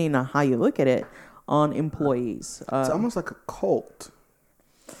 depending on how you look at it, on employees? It's almost like a cult.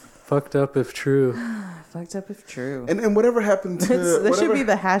 Fucked up if true. Fucked up if true. And whatever happened to That should be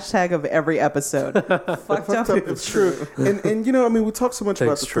the hashtag of every episode. Fucked up if true. And you know, I mean, we talk so much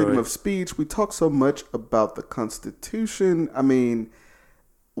about Thanks, the freedom Troy. of speech. We talk so much about the Constitution. I mean,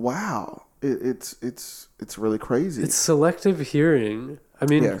 wow, it's really crazy. It's selective hearing. I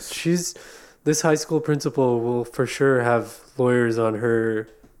mean, Yes. this high school principal will for sure have lawyers on her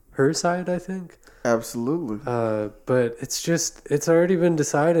side, I think. Absolutely. But it's already been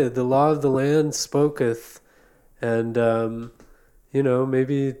decided. The law of the land spoketh. And,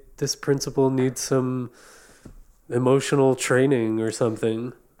 maybe this principal needs some emotional training or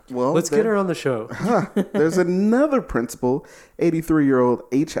something. Well, Let's get her on the show. There's another principal, 83-year-old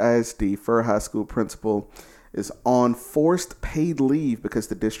HISD Fur High School principal, is on forced paid leave because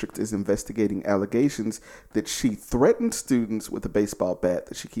the district is investigating allegations that she threatened students with a baseball bat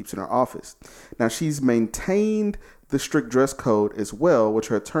that she keeps in her office. Now, she's maintained the strict dress code as well, which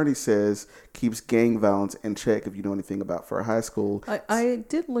her attorney says keeps gang violence in check. If you know anything about Fur High School, I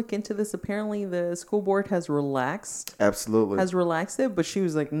did look into this. Apparently, the school board has relaxed it, but she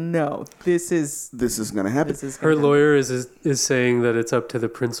was like, "No, this is going to happen." Her lawyer is saying that it's up to the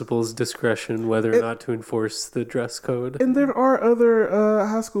principal's discretion whether or not to enforce the dress code. And there are other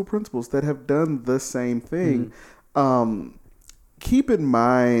high school principals that have done the same thing. Keep in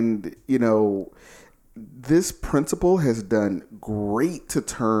mind, this principal has done great to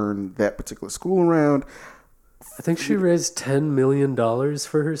turn that particular school around. I think she raised $10 million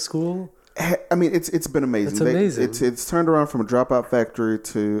for her school. I mean, it's been amazing. It's amazing. It's turned around from a dropout factory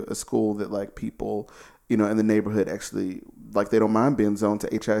to a school that like people, in the neighborhood actually like they don't mind being zoned to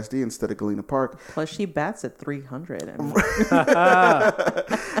HISD instead of Galena Park. Plus, she bats at 300. I mean.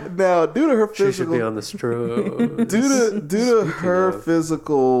 Now, due to her physical, she should be on the stroke. due to her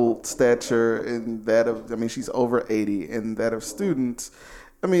physical stature and that of, she's over 80, and that of students.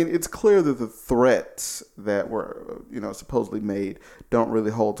 It's clear that the threats that were, supposedly made don't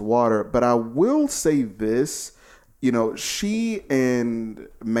really hold water. But I will say this, she and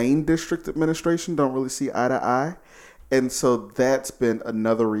Main District Administration don't really see eye to eye. And so that's been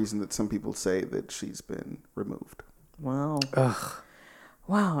another reason that some people say that she's been removed. Wow. Ugh.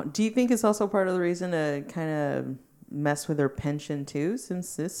 Wow. Do you think it's also part of the reason to kind of mess with her pension too,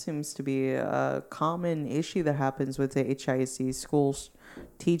 since this seems to be a common issue that happens with the HISD schools,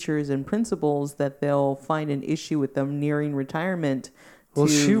 teachers and principals, that they'll find an issue with them nearing retirement. Well,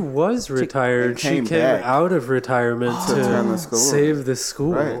 she was retired. She came out of retirement to save the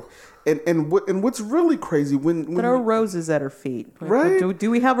school. Right. And what's really crazy when there are roses at her feet, right?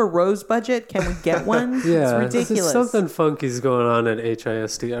 Do we have a rose budget? Can we get one? Yeah, it's ridiculous. Something funky's going on at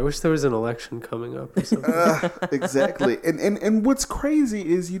HISD. I wish there was an election coming up or something. Exactly. And what's crazy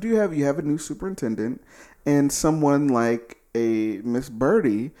is you have a new superintendent, and someone like a Miss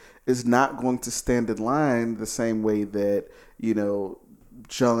Birdie is not going to stand in line the same way that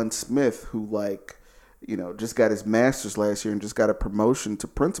John Smith, who just got his master's last year and just got a promotion to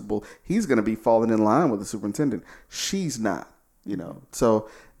principal, he's going to be falling in line with the superintendent. She's not, So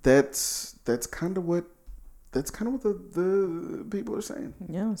that's kind of what the people are saying.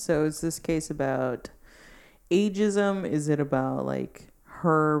 Yeah. So is this case about ageism? Is it about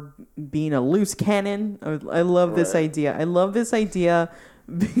her being a loose cannon? I love this idea. And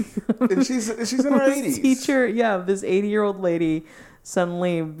she's in her 80s. Teacher, this 80-year-old lady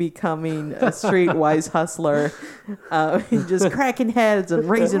suddenly becoming a streetwise hustler, just cracking heads and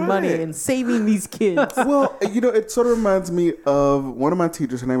raising money and saving these kids. Well, it sort of reminds me of one of my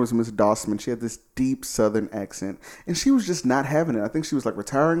teachers. Her name was Miss Dossman. She had this deep Southern accent, and she was just not having it. I think she was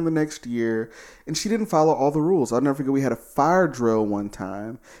retiring the next year, and she didn't follow all the rules. I'll never forget, we had a fire drill one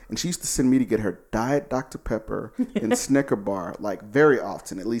time, and she used to send me to get her Diet Dr. Pepper and Snicker bar very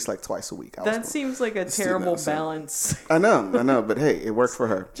often, at least twice a week. That seems like a terrible balance. I know, but hey, it worked for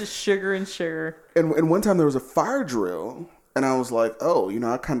her. Just sugar and sugar. And one time there was a fire drill, and I was like,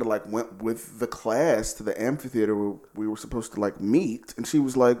 I kind of went with the class to the amphitheater where we were supposed to meet, and she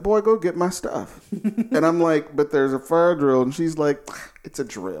was like, "Boy, go get my stuff." And I'm like, "But there's a fire drill," and she's like, "It's a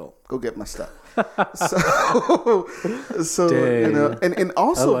drill. Go get my stuff." so Dang. and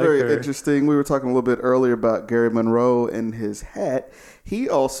also very interesting. We were talking a little bit earlier about Gary Monroe and his hat. He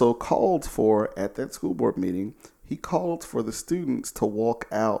also called for, at that school board meeting, he called for the students to walk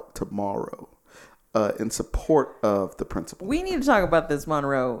out tomorrow in support of the principal. We need to talk about this,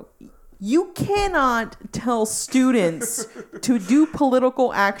 Monroe. You cannot tell students to do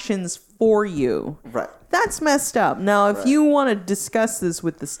political actions for you. Right. That's messed up. Now, if you want to discuss this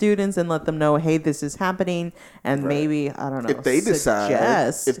with the students and let them know, hey, this is happening, and maybe, I don't know, if they decide,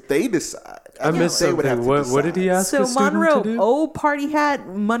 I missed they would have something. to What did he decide. ask So a student Monroe, to do? old party hat,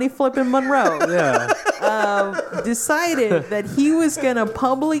 money flipping Monroe, Yeah. decided that he was going to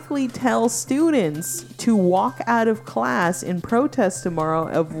publicly tell students to walk out of class in protest tomorrow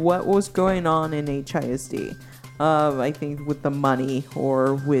of what was going on in HISD. I think with the money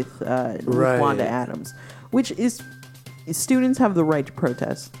or with Wanda Adams, which is students have the right to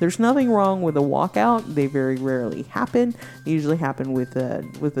protest. There's nothing wrong with a walkout. They very rarely happen. They usually happen with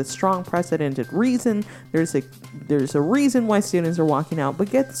a strong precedented reason. There's a reason why students are walking out.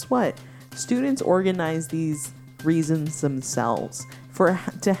 But guess what? Students organize these reasons themselves.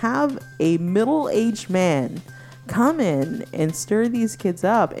 To have a middle-aged man come in and stir these kids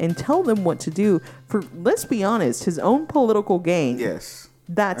up and tell them what to do for, let's be honest, his own political gain. Yes.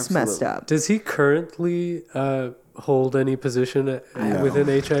 That's messed up. Does he currently hold any position within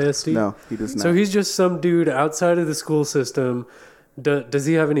HISD? No, he does not. So he's just some dude outside of the school system. Does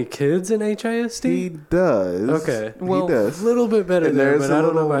he have any kids in HISD? He does. Okay. Well, he does. A little bit better And there, there's but a I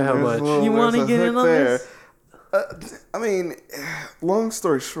don't know little- by how there's a much. little- You wanna there's a get in hook on there. this? I mean, long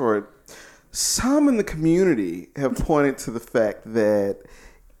story short, some in the community have pointed to the fact that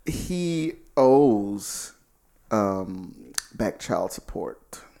he owes back child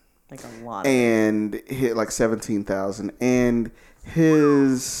support, Like a lot. and hit like 17,000, and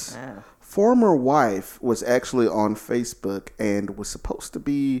his former wife was actually on Facebook and was supposed to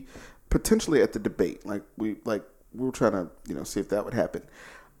be potentially at the debate. We were trying to see if that would happen.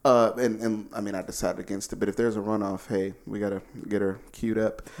 And I mean, I decided against it. But if there's a runoff, hey, we gotta get her queued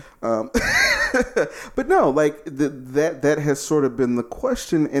up. But no, that has sort of been the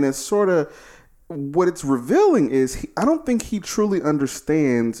question, and it's sort of what it's revealing is I don't think he truly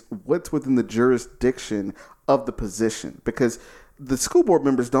understands what's within the jurisdiction of the position, because the school board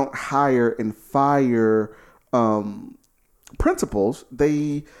members don't hire and fire principals.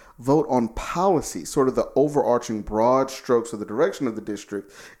 They vote on policy, sort of the overarching broad strokes of the direction of the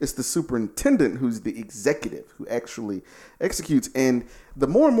district. It's the superintendent who's the executive who actually executes. And the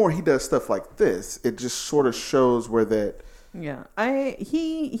more and more he does stuff like this, it just sort of shows where that. Yeah,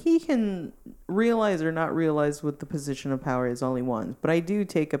 he can realize or not realize what the position of power is only once. But I do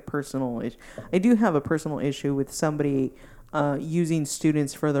have a personal issue with somebody using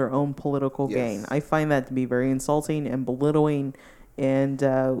students for their own political gain. I find that to be very insulting and belittling. And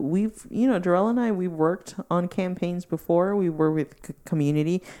Darrell and I, we've worked on campaigns before. We were with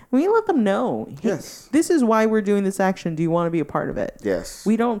community. We let them know, Yes, this is why we're doing this action. Do you want to be a part of it? Yes.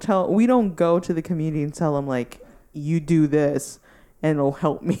 We don't go to the community and tell them like, you do this and it'll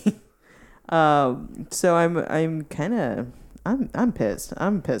help me. So I'm pissed.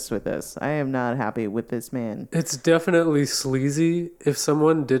 I'm pissed with this. I am not happy with this man. It's definitely sleazy. If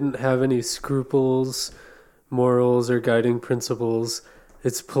someone didn't have any scruples, morals, or guiding principles,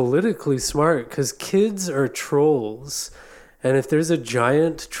 it's politically smart because kids are trolls. And if there's a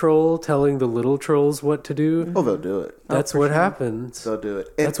giant troll telling the little trolls what to do, they'll do it. that's what happens. They'll do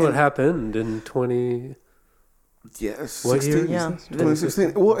it. That's what happened in 20... Yes. What 16? year? Yeah.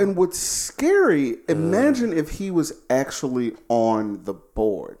 2016. Well, and what's scary, imagine if he was actually on the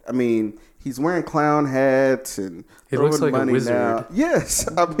board. I mean, he's wearing clown hats and He throwing looks like a money wizard. now. Yes.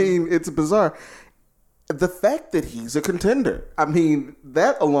 I mean, it's bizarre. The fact that he's a contender, I mean,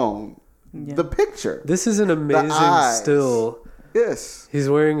 that alone, the picture. This is an amazing eyes. still. Yes. He's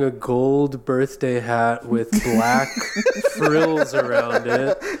wearing a gold birthday hat with black frills around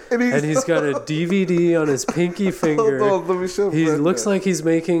it. And he's got a DVD on his pinky finger. Hold on, let me show He Brenda. looks like he's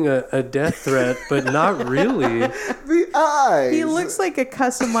making a death threat, but not really. The eyes. He looks like a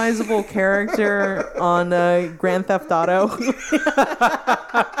customizable character on Grand Theft Auto.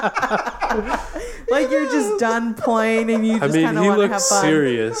 Like you're just done playing and you I just mean, kind of he want to have looks fun.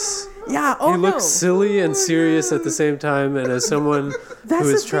 serious. Yeah. Oh He no. looks silly and serious at the same time. And as someone That's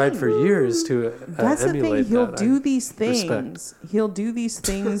who has the tried thing. for years to That's the emulate thing. He'll that, do I these things. respect. He'll do these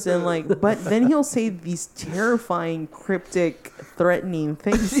things and but then he'll say these terrifying, cryptic, threatening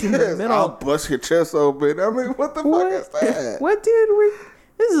things in the Yes, middle. I'll bust your chest open. I mean, what the fuck is that? What, dude?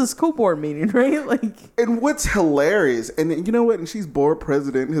 This is a school board meeting, right? Like, And what's hilarious, and you know what? And she's board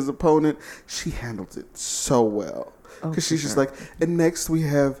president, his opponent. She handles it so well because she's just like. And next we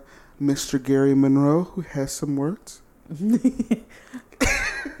have Mr. Gary Monroe, who has some words.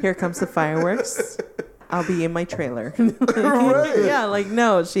 here comes the fireworks. I'll be in my trailer. Right. Yeah, like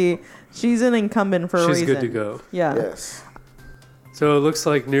no, she's an incumbent for a She's reason. good to go. Yeah. Yes. So it looks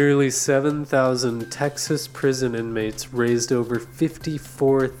like nearly 7,000 Texas prison inmates raised over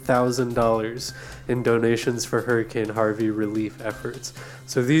 $54,000 in donations for Hurricane Harvey relief efforts.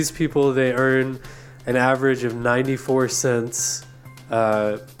 So these people, they earn an average of 94 cents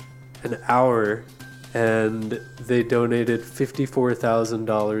an hour, and they donated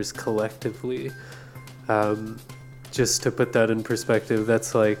 $54,000 collectively. Just to put that in perspective,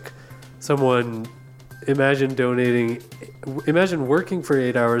 that's like someone, imagine working for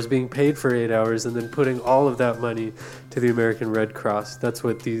 8 hours, being paid for 8 hours, and then putting all of that money to the American Red Cross. That's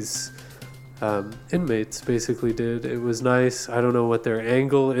what these inmates basically did. It was nice. I don't know what their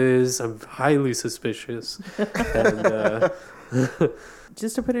angle is. I'm highly suspicious. And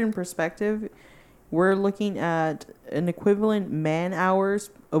Just to put it in perspective, we're looking at an equivalent man hours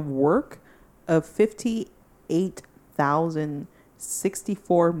of work of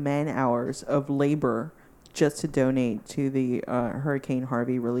 58,064 man hours of labor just to donate to the Hurricane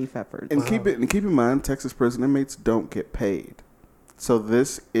Harvey relief efforts. And keep in mind, Texas prison inmates don't get paid. So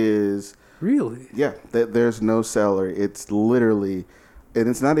this is really, yeah. There's no salary. It's literally, and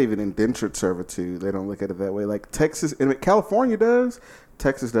it's not even indentured servitude. They don't look at it that way. Like Texas, and California does.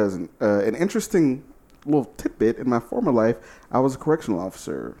 Texas doesn't. An interesting little tidbit: in my former life, I was a correctional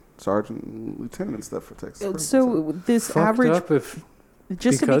officer, sergeant, lieutenant, and stuff for Texas prison. So this fucked average. up if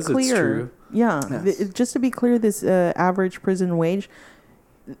Just to be because it's clear, true. yeah. Yes. Just to be clear, this average prison wage,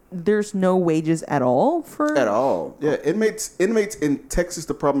 there's no wages at all for At all, yeah. Inmates in Texas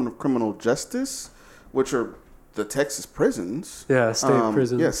Department of Criminal Justice, which are the Texas prisons. Yeah, state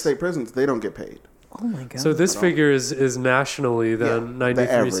prisons. Yeah, state prisons. They don't get paid. Oh my god! So this figure is nationally then Yeah, 93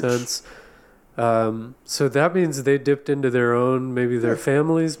 the average. cents. So that means they dipped into their own, maybe their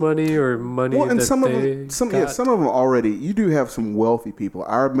family's money or money Well, and that some of they them, some got. of them already. You do have some wealthy people.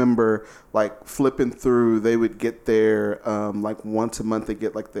 I remember like flipping through. They would get their like once a month. They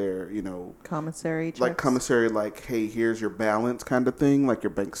get like their commissary checks. like commissary, like, hey, here's your balance kind of thing, like your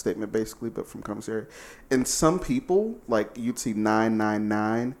bank statement basically, but from commissary. And some people, like you'd see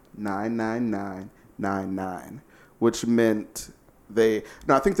 999, which meant I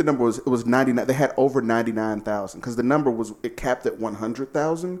think the number was 99. They had over 99,000 because the number it capped at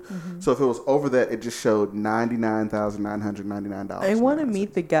 100,000. Mm-hmm. So if it was over that, it just showed $99,999. I want to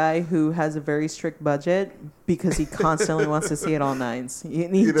meet the guy who has a very strict budget because he constantly wants to see it all nines.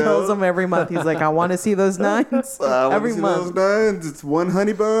 He tells them every month, he's like, I want to see those nines every month. Those nines. It's one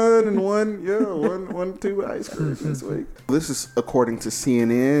honey bun and one two ice cream this week. This is according to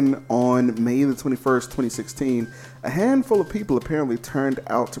CNN on May the 21st, 2016. A handful of people apparently turned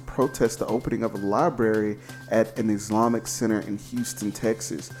out to protest the opening of a library at an Islamic center in Houston,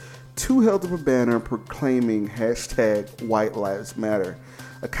 Texas. Two held up a banner proclaiming #White Lives Matter.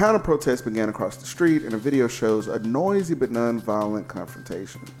 A counter-protest began across the street, and a video shows a noisy but non-violent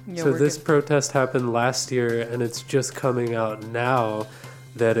confrontation. Yeah, So we're this good. protest happened last year, and it's just coming out now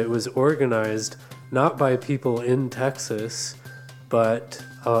that it was organized not by people in Texas, but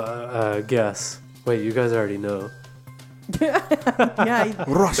guess. Wait, you guys already know. Yeah,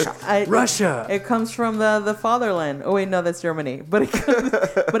 Russia. Russia. It comes from the fatherland. Oh wait, no, that's Germany. But it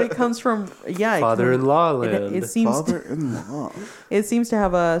comes from Father-in-law land. It seems Father-in-law. it seems to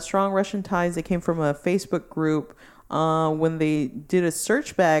have a strong Russian ties. It came from a Facebook group. When they did a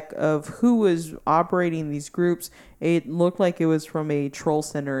search back of who was operating these groups, it looked like it was from a troll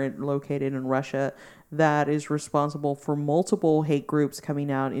center located in Russia that is responsible for multiple hate groups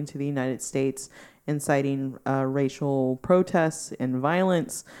coming out into the United States, inciting racial protests and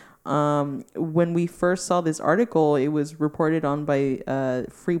violence. When we first saw this article, it was reported on by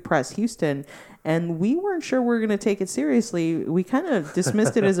Free Press Houston, and we weren't sure we were going to take it seriously. We kind of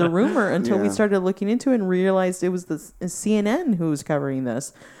dismissed it as a rumor until we Yeah. started looking into it and realized it was the CNN who was covering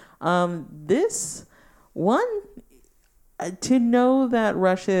this. This one, to know that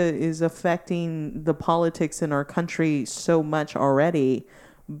Russia is affecting the politics in our country so much already,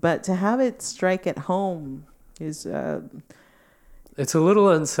 but to have it strike at home is It's a little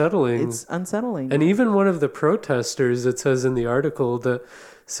unsettling. it's unsettling. And even one of the protesters, it says in the article, that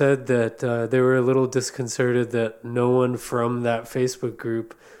said that they were a little disconcerted that no one from that Facebook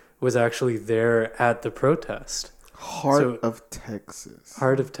group was actually there at the protest. Heart of Texas.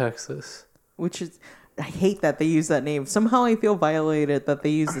 Heart of Texas. Which is, I hate that they use that name. Somehow I feel violated that they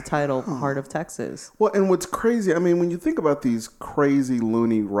use the title Heart of Texas. Well, and what's crazy, I mean, when you think about these crazy,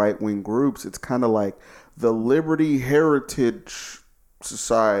 loony right-wing groups, it's kind of like the Liberty Heritage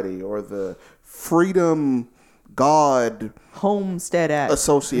Society or the Freedom God Homestead Act.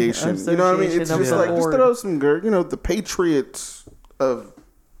 Association. You know what I mean? It's Association of just the like, just Lord. throw some, the Patriots of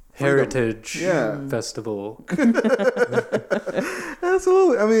Heritage Yeah. Festival.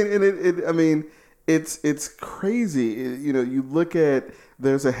 Absolutely. I mean, it's crazy. You look at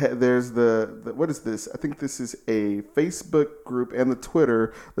there's the what is this? I think this is a Facebook group and the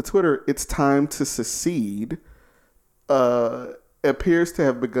Twitter. The Twitter, it's time to secede. appears to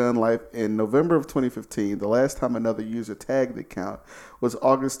have begun life in November of 2015. The last time another user tagged the account was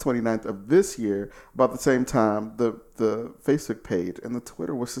August 29th of this year. About the same time, the Facebook page and the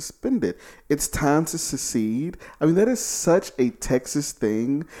Twitter was suspended. It's time to secede. I mean, that is such a Texas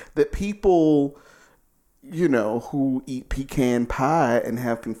thing that people, you know, who eat pecan pie and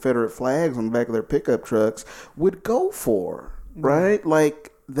have Confederate flags on the back of their pickup trucks would go for, right?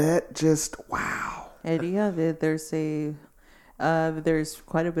 Like, that just, wow. And yeah, there's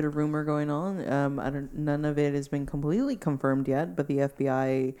quite a bit of rumor going on. None of it has been completely confirmed yet, but the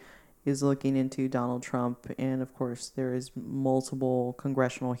FBI is looking into Donald Trump, and of course there is multiple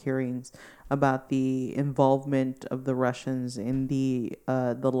congressional hearings about the involvement of the Russians in the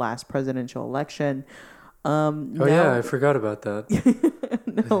last presidential election. Yeah, I forgot about that.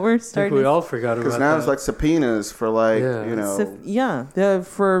 No, we're starting. We all forgot about that. Because now it's like subpoenas for you know.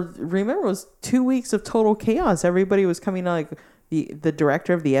 Remember, it was 2 weeks of total chaos. Everybody was coming out like the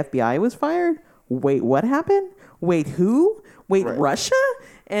director of the FBI was fired. Wait, what happened? Wait, who? Wait, right. Russia?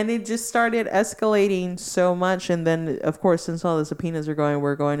 And it just started escalating so much. And then, of course, since all the subpoenas are going,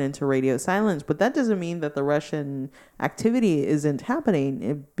 we're going into radio silence. But that doesn't mean that the Russian activity isn't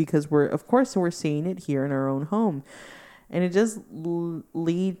happening, because we're seeing it here in our own home. And it does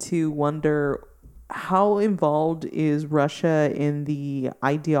lead to wonder, how involved is Russia in the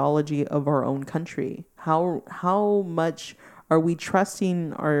ideology of our own country? How much are we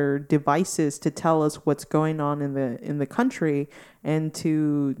trusting our devices to tell us what's going on in the country, and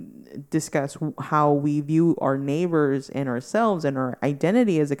to discuss how we view our neighbors and ourselves and our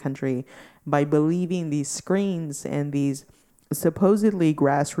identity as a country by believing these screens and these supposedly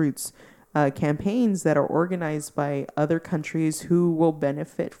grassroots campaigns that are organized by other countries who will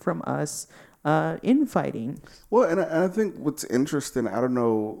benefit from us infighting? Well, and I think what's interesting, I don't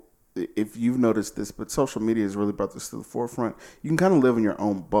know if you've noticed this, but social media has really brought this to the forefront. You can kind of live in your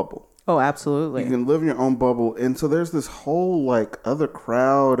own bubble. Oh, absolutely. You can live in your own bubble. And so there's this whole other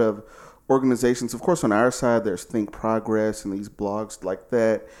crowd of organizations. Of course, on our side, there's Think Progress and these blogs like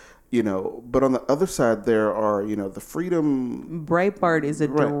that, you know. But on the other side, there are, you know, the Freedom. Breitbart is a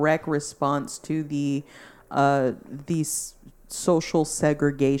direct response to these social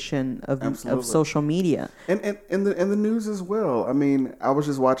segregation of social media, and the news as well. I mean, I was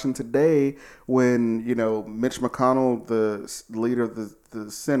just watching today when, you know, Mitch McConnell, the leader of the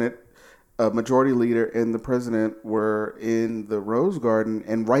Senate, majority leader, and the president were in the Rose Garden,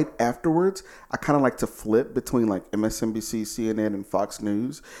 and right afterwards, I kind of like to flip between MSNBC, CNN, and Fox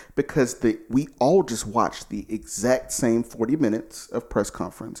News, because we all just watched the exact same 40 minutes of press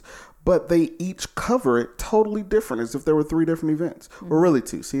conference. But they each cover it totally different, as if there were three different events. Mm-hmm. Or really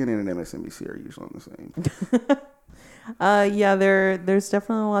two. CNN and MSNBC are usually on the same. Yeah, there's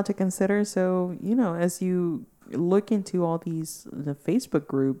definitely a lot to consider. So, you know, as you look into all the Facebook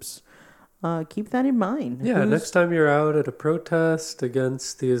groups, keep that in mind. Yeah, next time you're out at a protest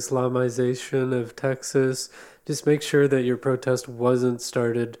against the Islamization of Texas, just make sure that your protest wasn't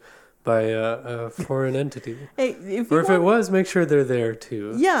started by a foreign entity. Hey, if it was, make sure they're there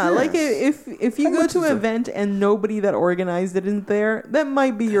too. Yeah, yes. if you go to an event and nobody that organized it isn't there, that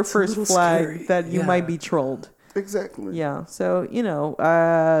might be your first flag scary. That you might be trolled. Exactly. Yeah. So, you know,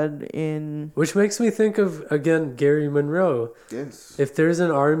 which makes me think of, again, Gary Monroe. Yes. If there's an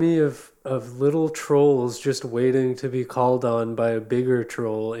army of little trolls just waiting to be called on by a bigger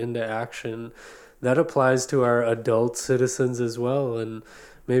troll into action, that applies to our adult citizens as well. And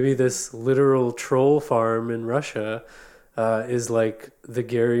maybe this literal troll farm in Russia is like the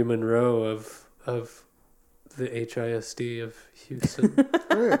Gary Monroe of the HISD of Houston.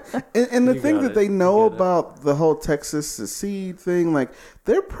 Right. And the thing that they know about the whole Texas secede thing,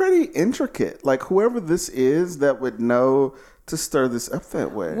 they're pretty intricate. Whoever this is that would know to stir this up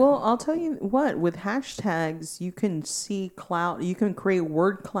that way. Well, I'll tell you what, with hashtags, you can see you can create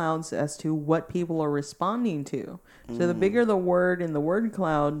word clouds as to what people are responding to. So the bigger the word in the word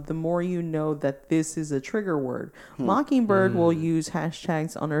cloud, the more you know that this is a trigger word. Mockingbird will use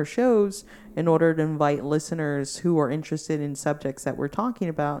hashtags on our shows in order to invite listeners who are interested in subjects that we're talking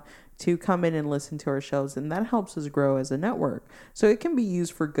about to come in and listen to our shows, and that helps us grow as a network. So it can be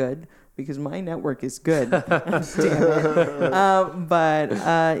used for good, because my network is good. Damn it. But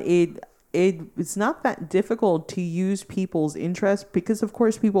it's not that difficult to use people's interest, because of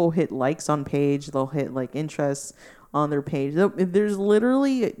course people hit likes on page, they'll hit interests on their page. There's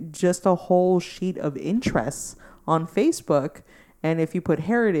literally just a whole sheet of interests on Facebook, and if you put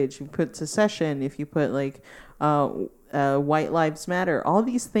heritage, you put secession, if you put White Lives Matter, all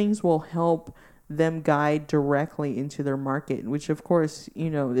these things will help them guide directly into their market, which of course, you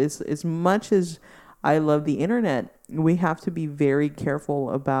know, is as much as I love the internet. We have to be very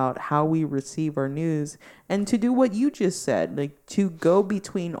careful about how we receive our news and to do what you just said, like to go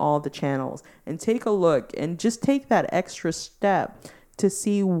between all the channels and take a look and just take that extra step to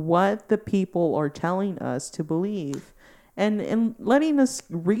see what the people are telling us to believe and letting us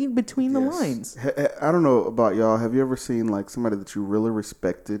read between the lines. I don't know about y'all. Have you ever seen like somebody that you really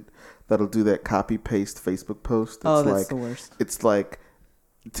respected that'll do that copy paste Facebook post? That's the worst. It's like,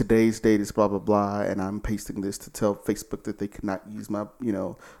 today's date is blah blah blah, and I'm pasting this to tell Facebook that they cannot use my,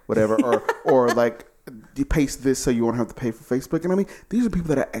 whatever, or like, you paste this so you won't have to pay for Facebook. And I mean, these are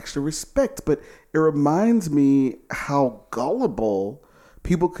people that I actually respect, but it reminds me how gullible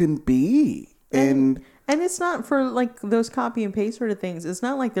people can be. And it's not for like those copy and paste sort of things. It's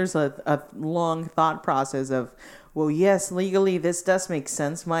not like there's a long thought process of, well, yes, legally this does make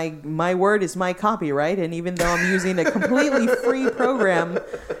sense. My word is my copyright, and even though I'm using a completely free program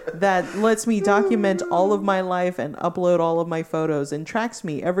that lets me document all of my life and upload all of my photos and tracks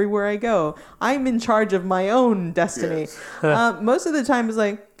me everywhere I go, I'm in charge of my own destiny. Yes. Most of the time it's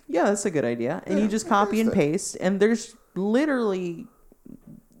like, yeah, that's a good idea. And you just copy and paste, and there's literally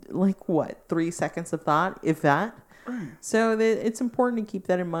like 3 seconds of thought, if that. So it's important to keep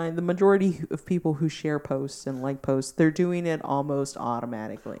that in mind. The majority of people who share posts and like posts, they're doing it almost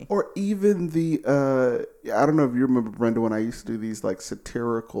automatically. Or even I don't know if you remember, Brenda, when I used to do these like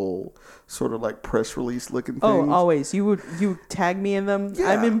satirical sort of like press release looking things. Oh, always. You tag me in them.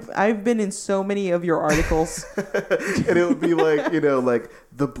 Yeah. I've been in so many of your articles. And it would be like, like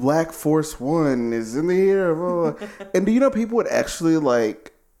the Black Force One is in the air. Blah, blah. And do you know people would actually like,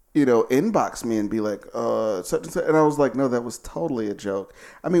 inbox me and be like, such and such. And I was like, no, that was totally a joke.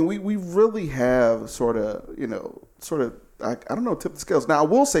 I mean, we really have sort of, I don't know, tip the scales. Now, I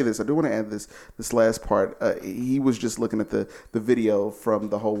will say this. I do want to add this last part. He was just looking at the video from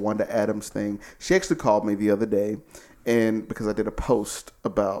the whole Wanda Adams thing. She actually called me the other day, and because I did a post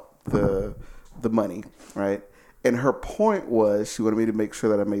about the money, right? And her point was, she wanted me to make sure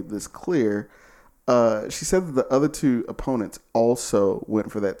that I made this clear. She said that the other two opponents also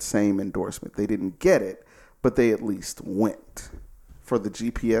went for that same endorsement. They didn't get it, but they at least went for the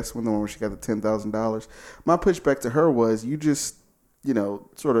GPS one, the one where she got the $10,000. My pushback to her was, you just,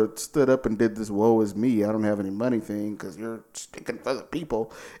 sort of stood up and did this woe is me, I don't have any money thing because you're sticking for other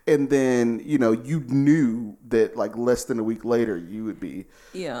people. And then, you knew that like less than a week later you would be.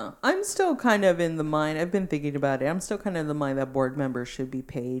 Yeah. I'm still kind of in the mind, I've been thinking about it. I'm still kind of in the mind that board members should be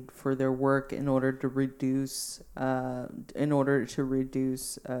paid for their work in order to reduce, the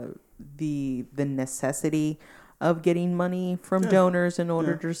necessity of getting money from donors in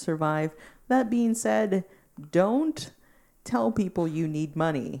order to survive. That being said, don't tell people you need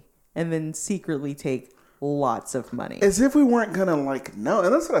money and then secretly take lots of money. As if we weren't going to know.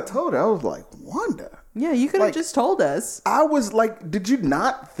 And that's what I told her. I was like, Wanda. Yeah, you could have just told us. I was like, did you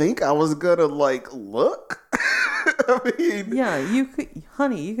not think I was going to look? I mean. Yeah, you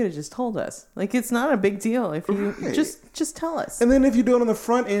could have just told us. It's not a big deal if you just tell us. And then if you do it on the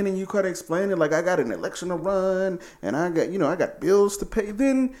front end and you kind of explain it, like, I got an election to run and I got bills to pay,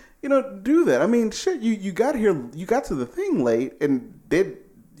 then, do that. I mean, shit, you got here, you got to the thing late and did,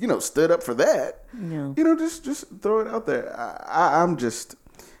 stood up for that. Yeah. Just throw it out there. I'm just,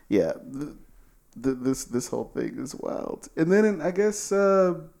 yeah, this whole thing is wild. And then I guess,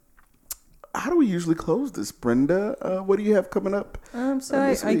 how do we usually close this, Brenda? What do you have coming up? So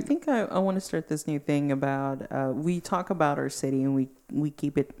I think I want to start this new thing about, we talk about our city and we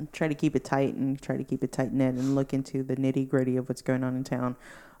try to keep it tight and try to keep it tight knit and look into the nitty gritty of what's going on in town.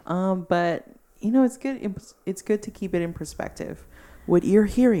 But it's good to keep it in perspective. What you're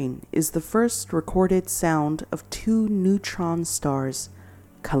hearing is the first recorded sound of two neutron stars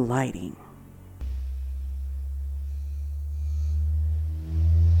colliding.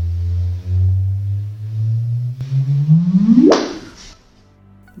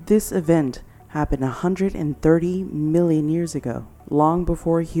 This event happened 130 million years ago, long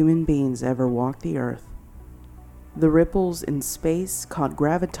before human beings ever walked the Earth. The ripples in space called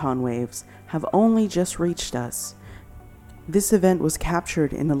graviton waves have only just reached us. This event was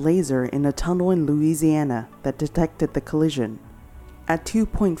captured in a laser in a tunnel in Louisiana that detected the collision. At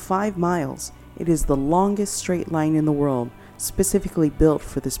 2.5 miles, it is the longest straight line in the world, specifically built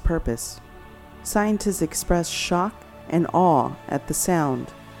for this purpose. Scientists express shock and awe at the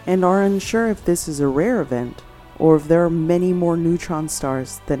sound, and are unsure if this is a rare event or if there are many more neutron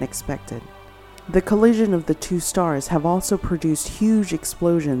stars than expected. The collision of the two stars have also produced huge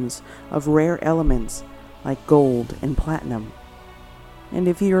explosions of rare elements like gold and platinum. And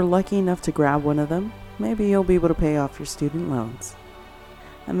if you're lucky enough to grab one of them, maybe you'll be able to pay off your student loans.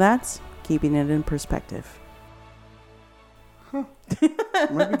 And that's keeping it in perspective.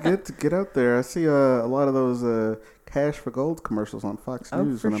 Might be good to get out there. I see a lot of those Cash for Gold commercials on Fox Oh,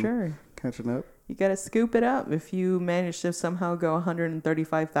 News for when sure. I'm catching up. You got to scoop it up. If you manage to somehow go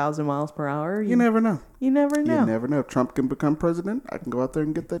 135,000 miles per hour, You never know. You never know. You never know. If Trump can become president, I can go out there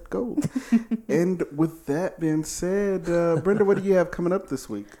and get that gold. And with that being said, Brenda, what do you have coming up this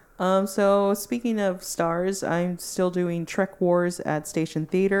week? So speaking of stars, I'm still doing Trek Wars at Station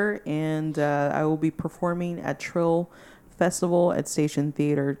Theater, and I will be performing at Trill Festival at Station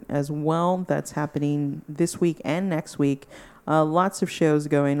Theater as well. That's happening this week and next week. Lots of shows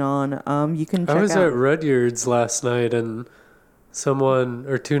going on. You can check I was out. at Rudyard's last night and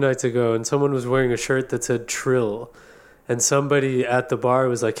or 2 nights ago, and someone was wearing a shirt that said Trill. And somebody at the bar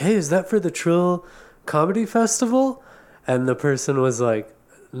was like, "Hey, is that for the Trill Comedy Festival?" And the person was like,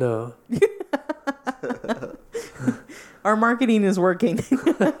 "No." Our marketing is working.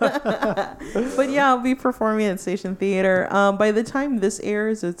 But yeah, I'll be performing at Station Theater. By the time this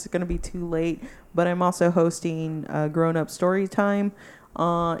airs, it's going to be too late. But I'm also hosting Grown Up Story Time.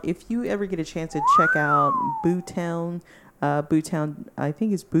 If you ever get a chance to check out Bootown, Bootown, I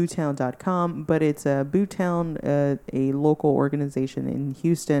think it's bootown.com, but it's Bootown, a local organization in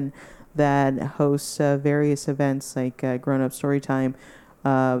Houston that hosts various events like Grown Up Story Time.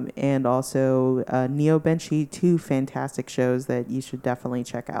 And also Neo Benchy, 2 fantastic shows that you should definitely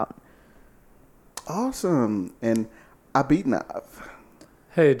check out. Awesome. And Abhinav,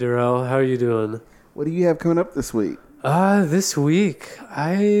 Hey, Darrell, how are you doing? what do you have coming up this week? This week,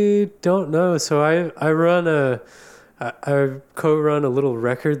 I don't know. So I co-run a little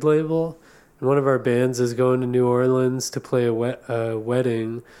record label, and one of our bands is going to New Orleans to play a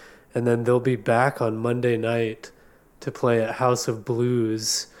wedding, and then they'll be back on Monday night to play at House of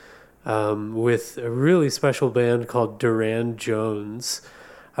Blues with a really special band called Duran Jones.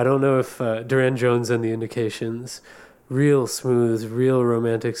 I don't know if Duran Jones and the Indications. Real smooth, real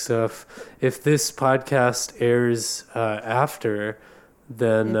romantic stuff. If this podcast airs after,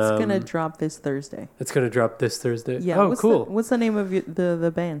 then It's going to drop this Thursday. it's going to drop this Thursday. Yeah. Oh, cool. What's the name of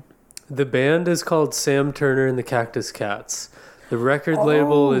the band? The band is called Sam Turner and the Cactus Cats. The record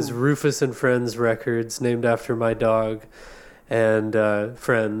label is Rufus and Friends Records, named after my dog and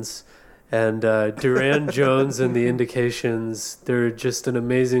friends. And Duran Jones and the Indications, they're just an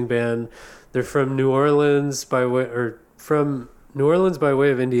amazing band. They're from New Orleans by way of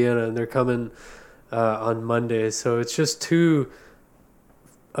Indiana, and they're coming on Monday. So it's just 2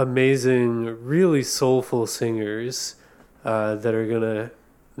 amazing, really soulful singers that are gonna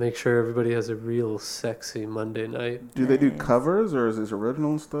make sure everybody has a real sexy Monday night. Do they do covers or is this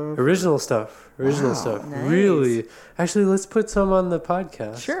original stuff? Original stuff. Nice. Really. Actually, let's put some on the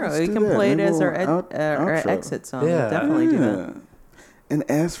podcast. Sure, Let's we do can that. play it Maybe as our we'll outro. exit song. Yeah. We'll definitely do that. Yeah. And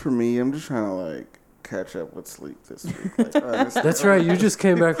as for me, I'm just trying to catch up with sleep this week. That's right. You just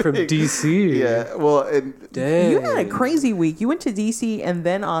came back from DC. Yeah. Well, and Dang. You had a crazy week. You went to DC and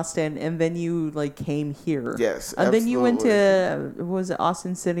then Austin, and then you came here. yes, And then you went absolutely. to was it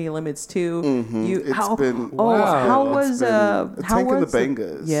Austin City Limits too? Mhm. You It's how been Wow. how it's was been how Tank and was the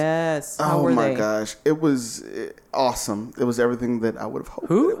Bangas. Yes. How Oh were my they? gosh, it was awesome. It was everything that I would have hoped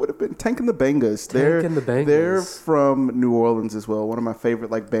Who? it would have been. Tank and the Bangas. Tank and the Bangas. They're from New Orleans as well. One of my favorite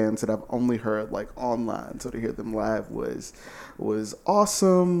bands that I've only heard online. So to hear them live was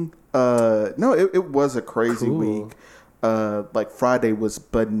awesome. No, it was a crazy Cool. week. Friday was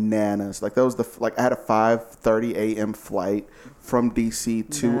bananas. That was I had a 5:30 a.m. flight from DC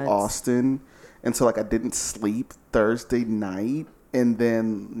to Nuts. Austin, and so I didn't sleep Thursday night. And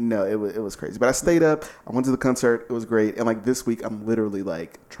then it was crazy. But I stayed up. I went to the concert. It was great. And this week, I'm literally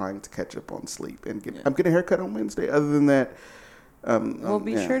trying to catch up on sleep and I'm getting a haircut on Wednesday. Other than that, Well,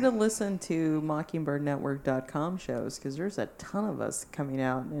 be yeah. sure to listen to mockingbirdnetwork.com shows because there's a ton of us coming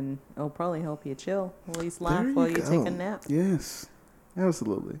out, and it'll probably help you chill. At least laugh There while you go. take a nap. Yes,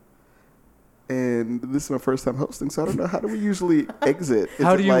 absolutely. And this is my first time hosting, so I don't know, how do we usually exit? Is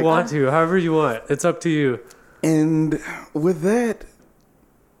How it do you want to? However you want. It's up to you. And with that,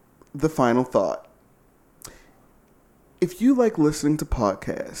 the final thought. If you like listening to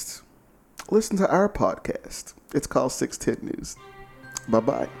podcasts, listen to our podcast. It's called 610 News.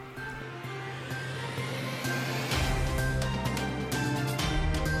 Bye-bye.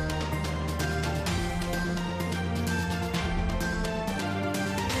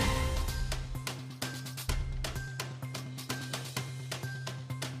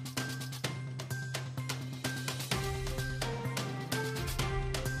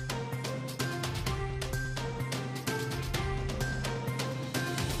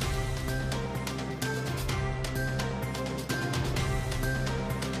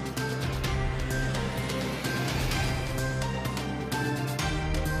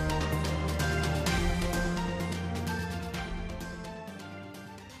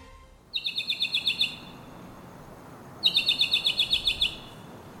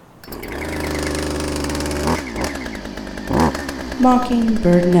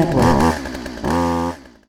 Mockingbird Network.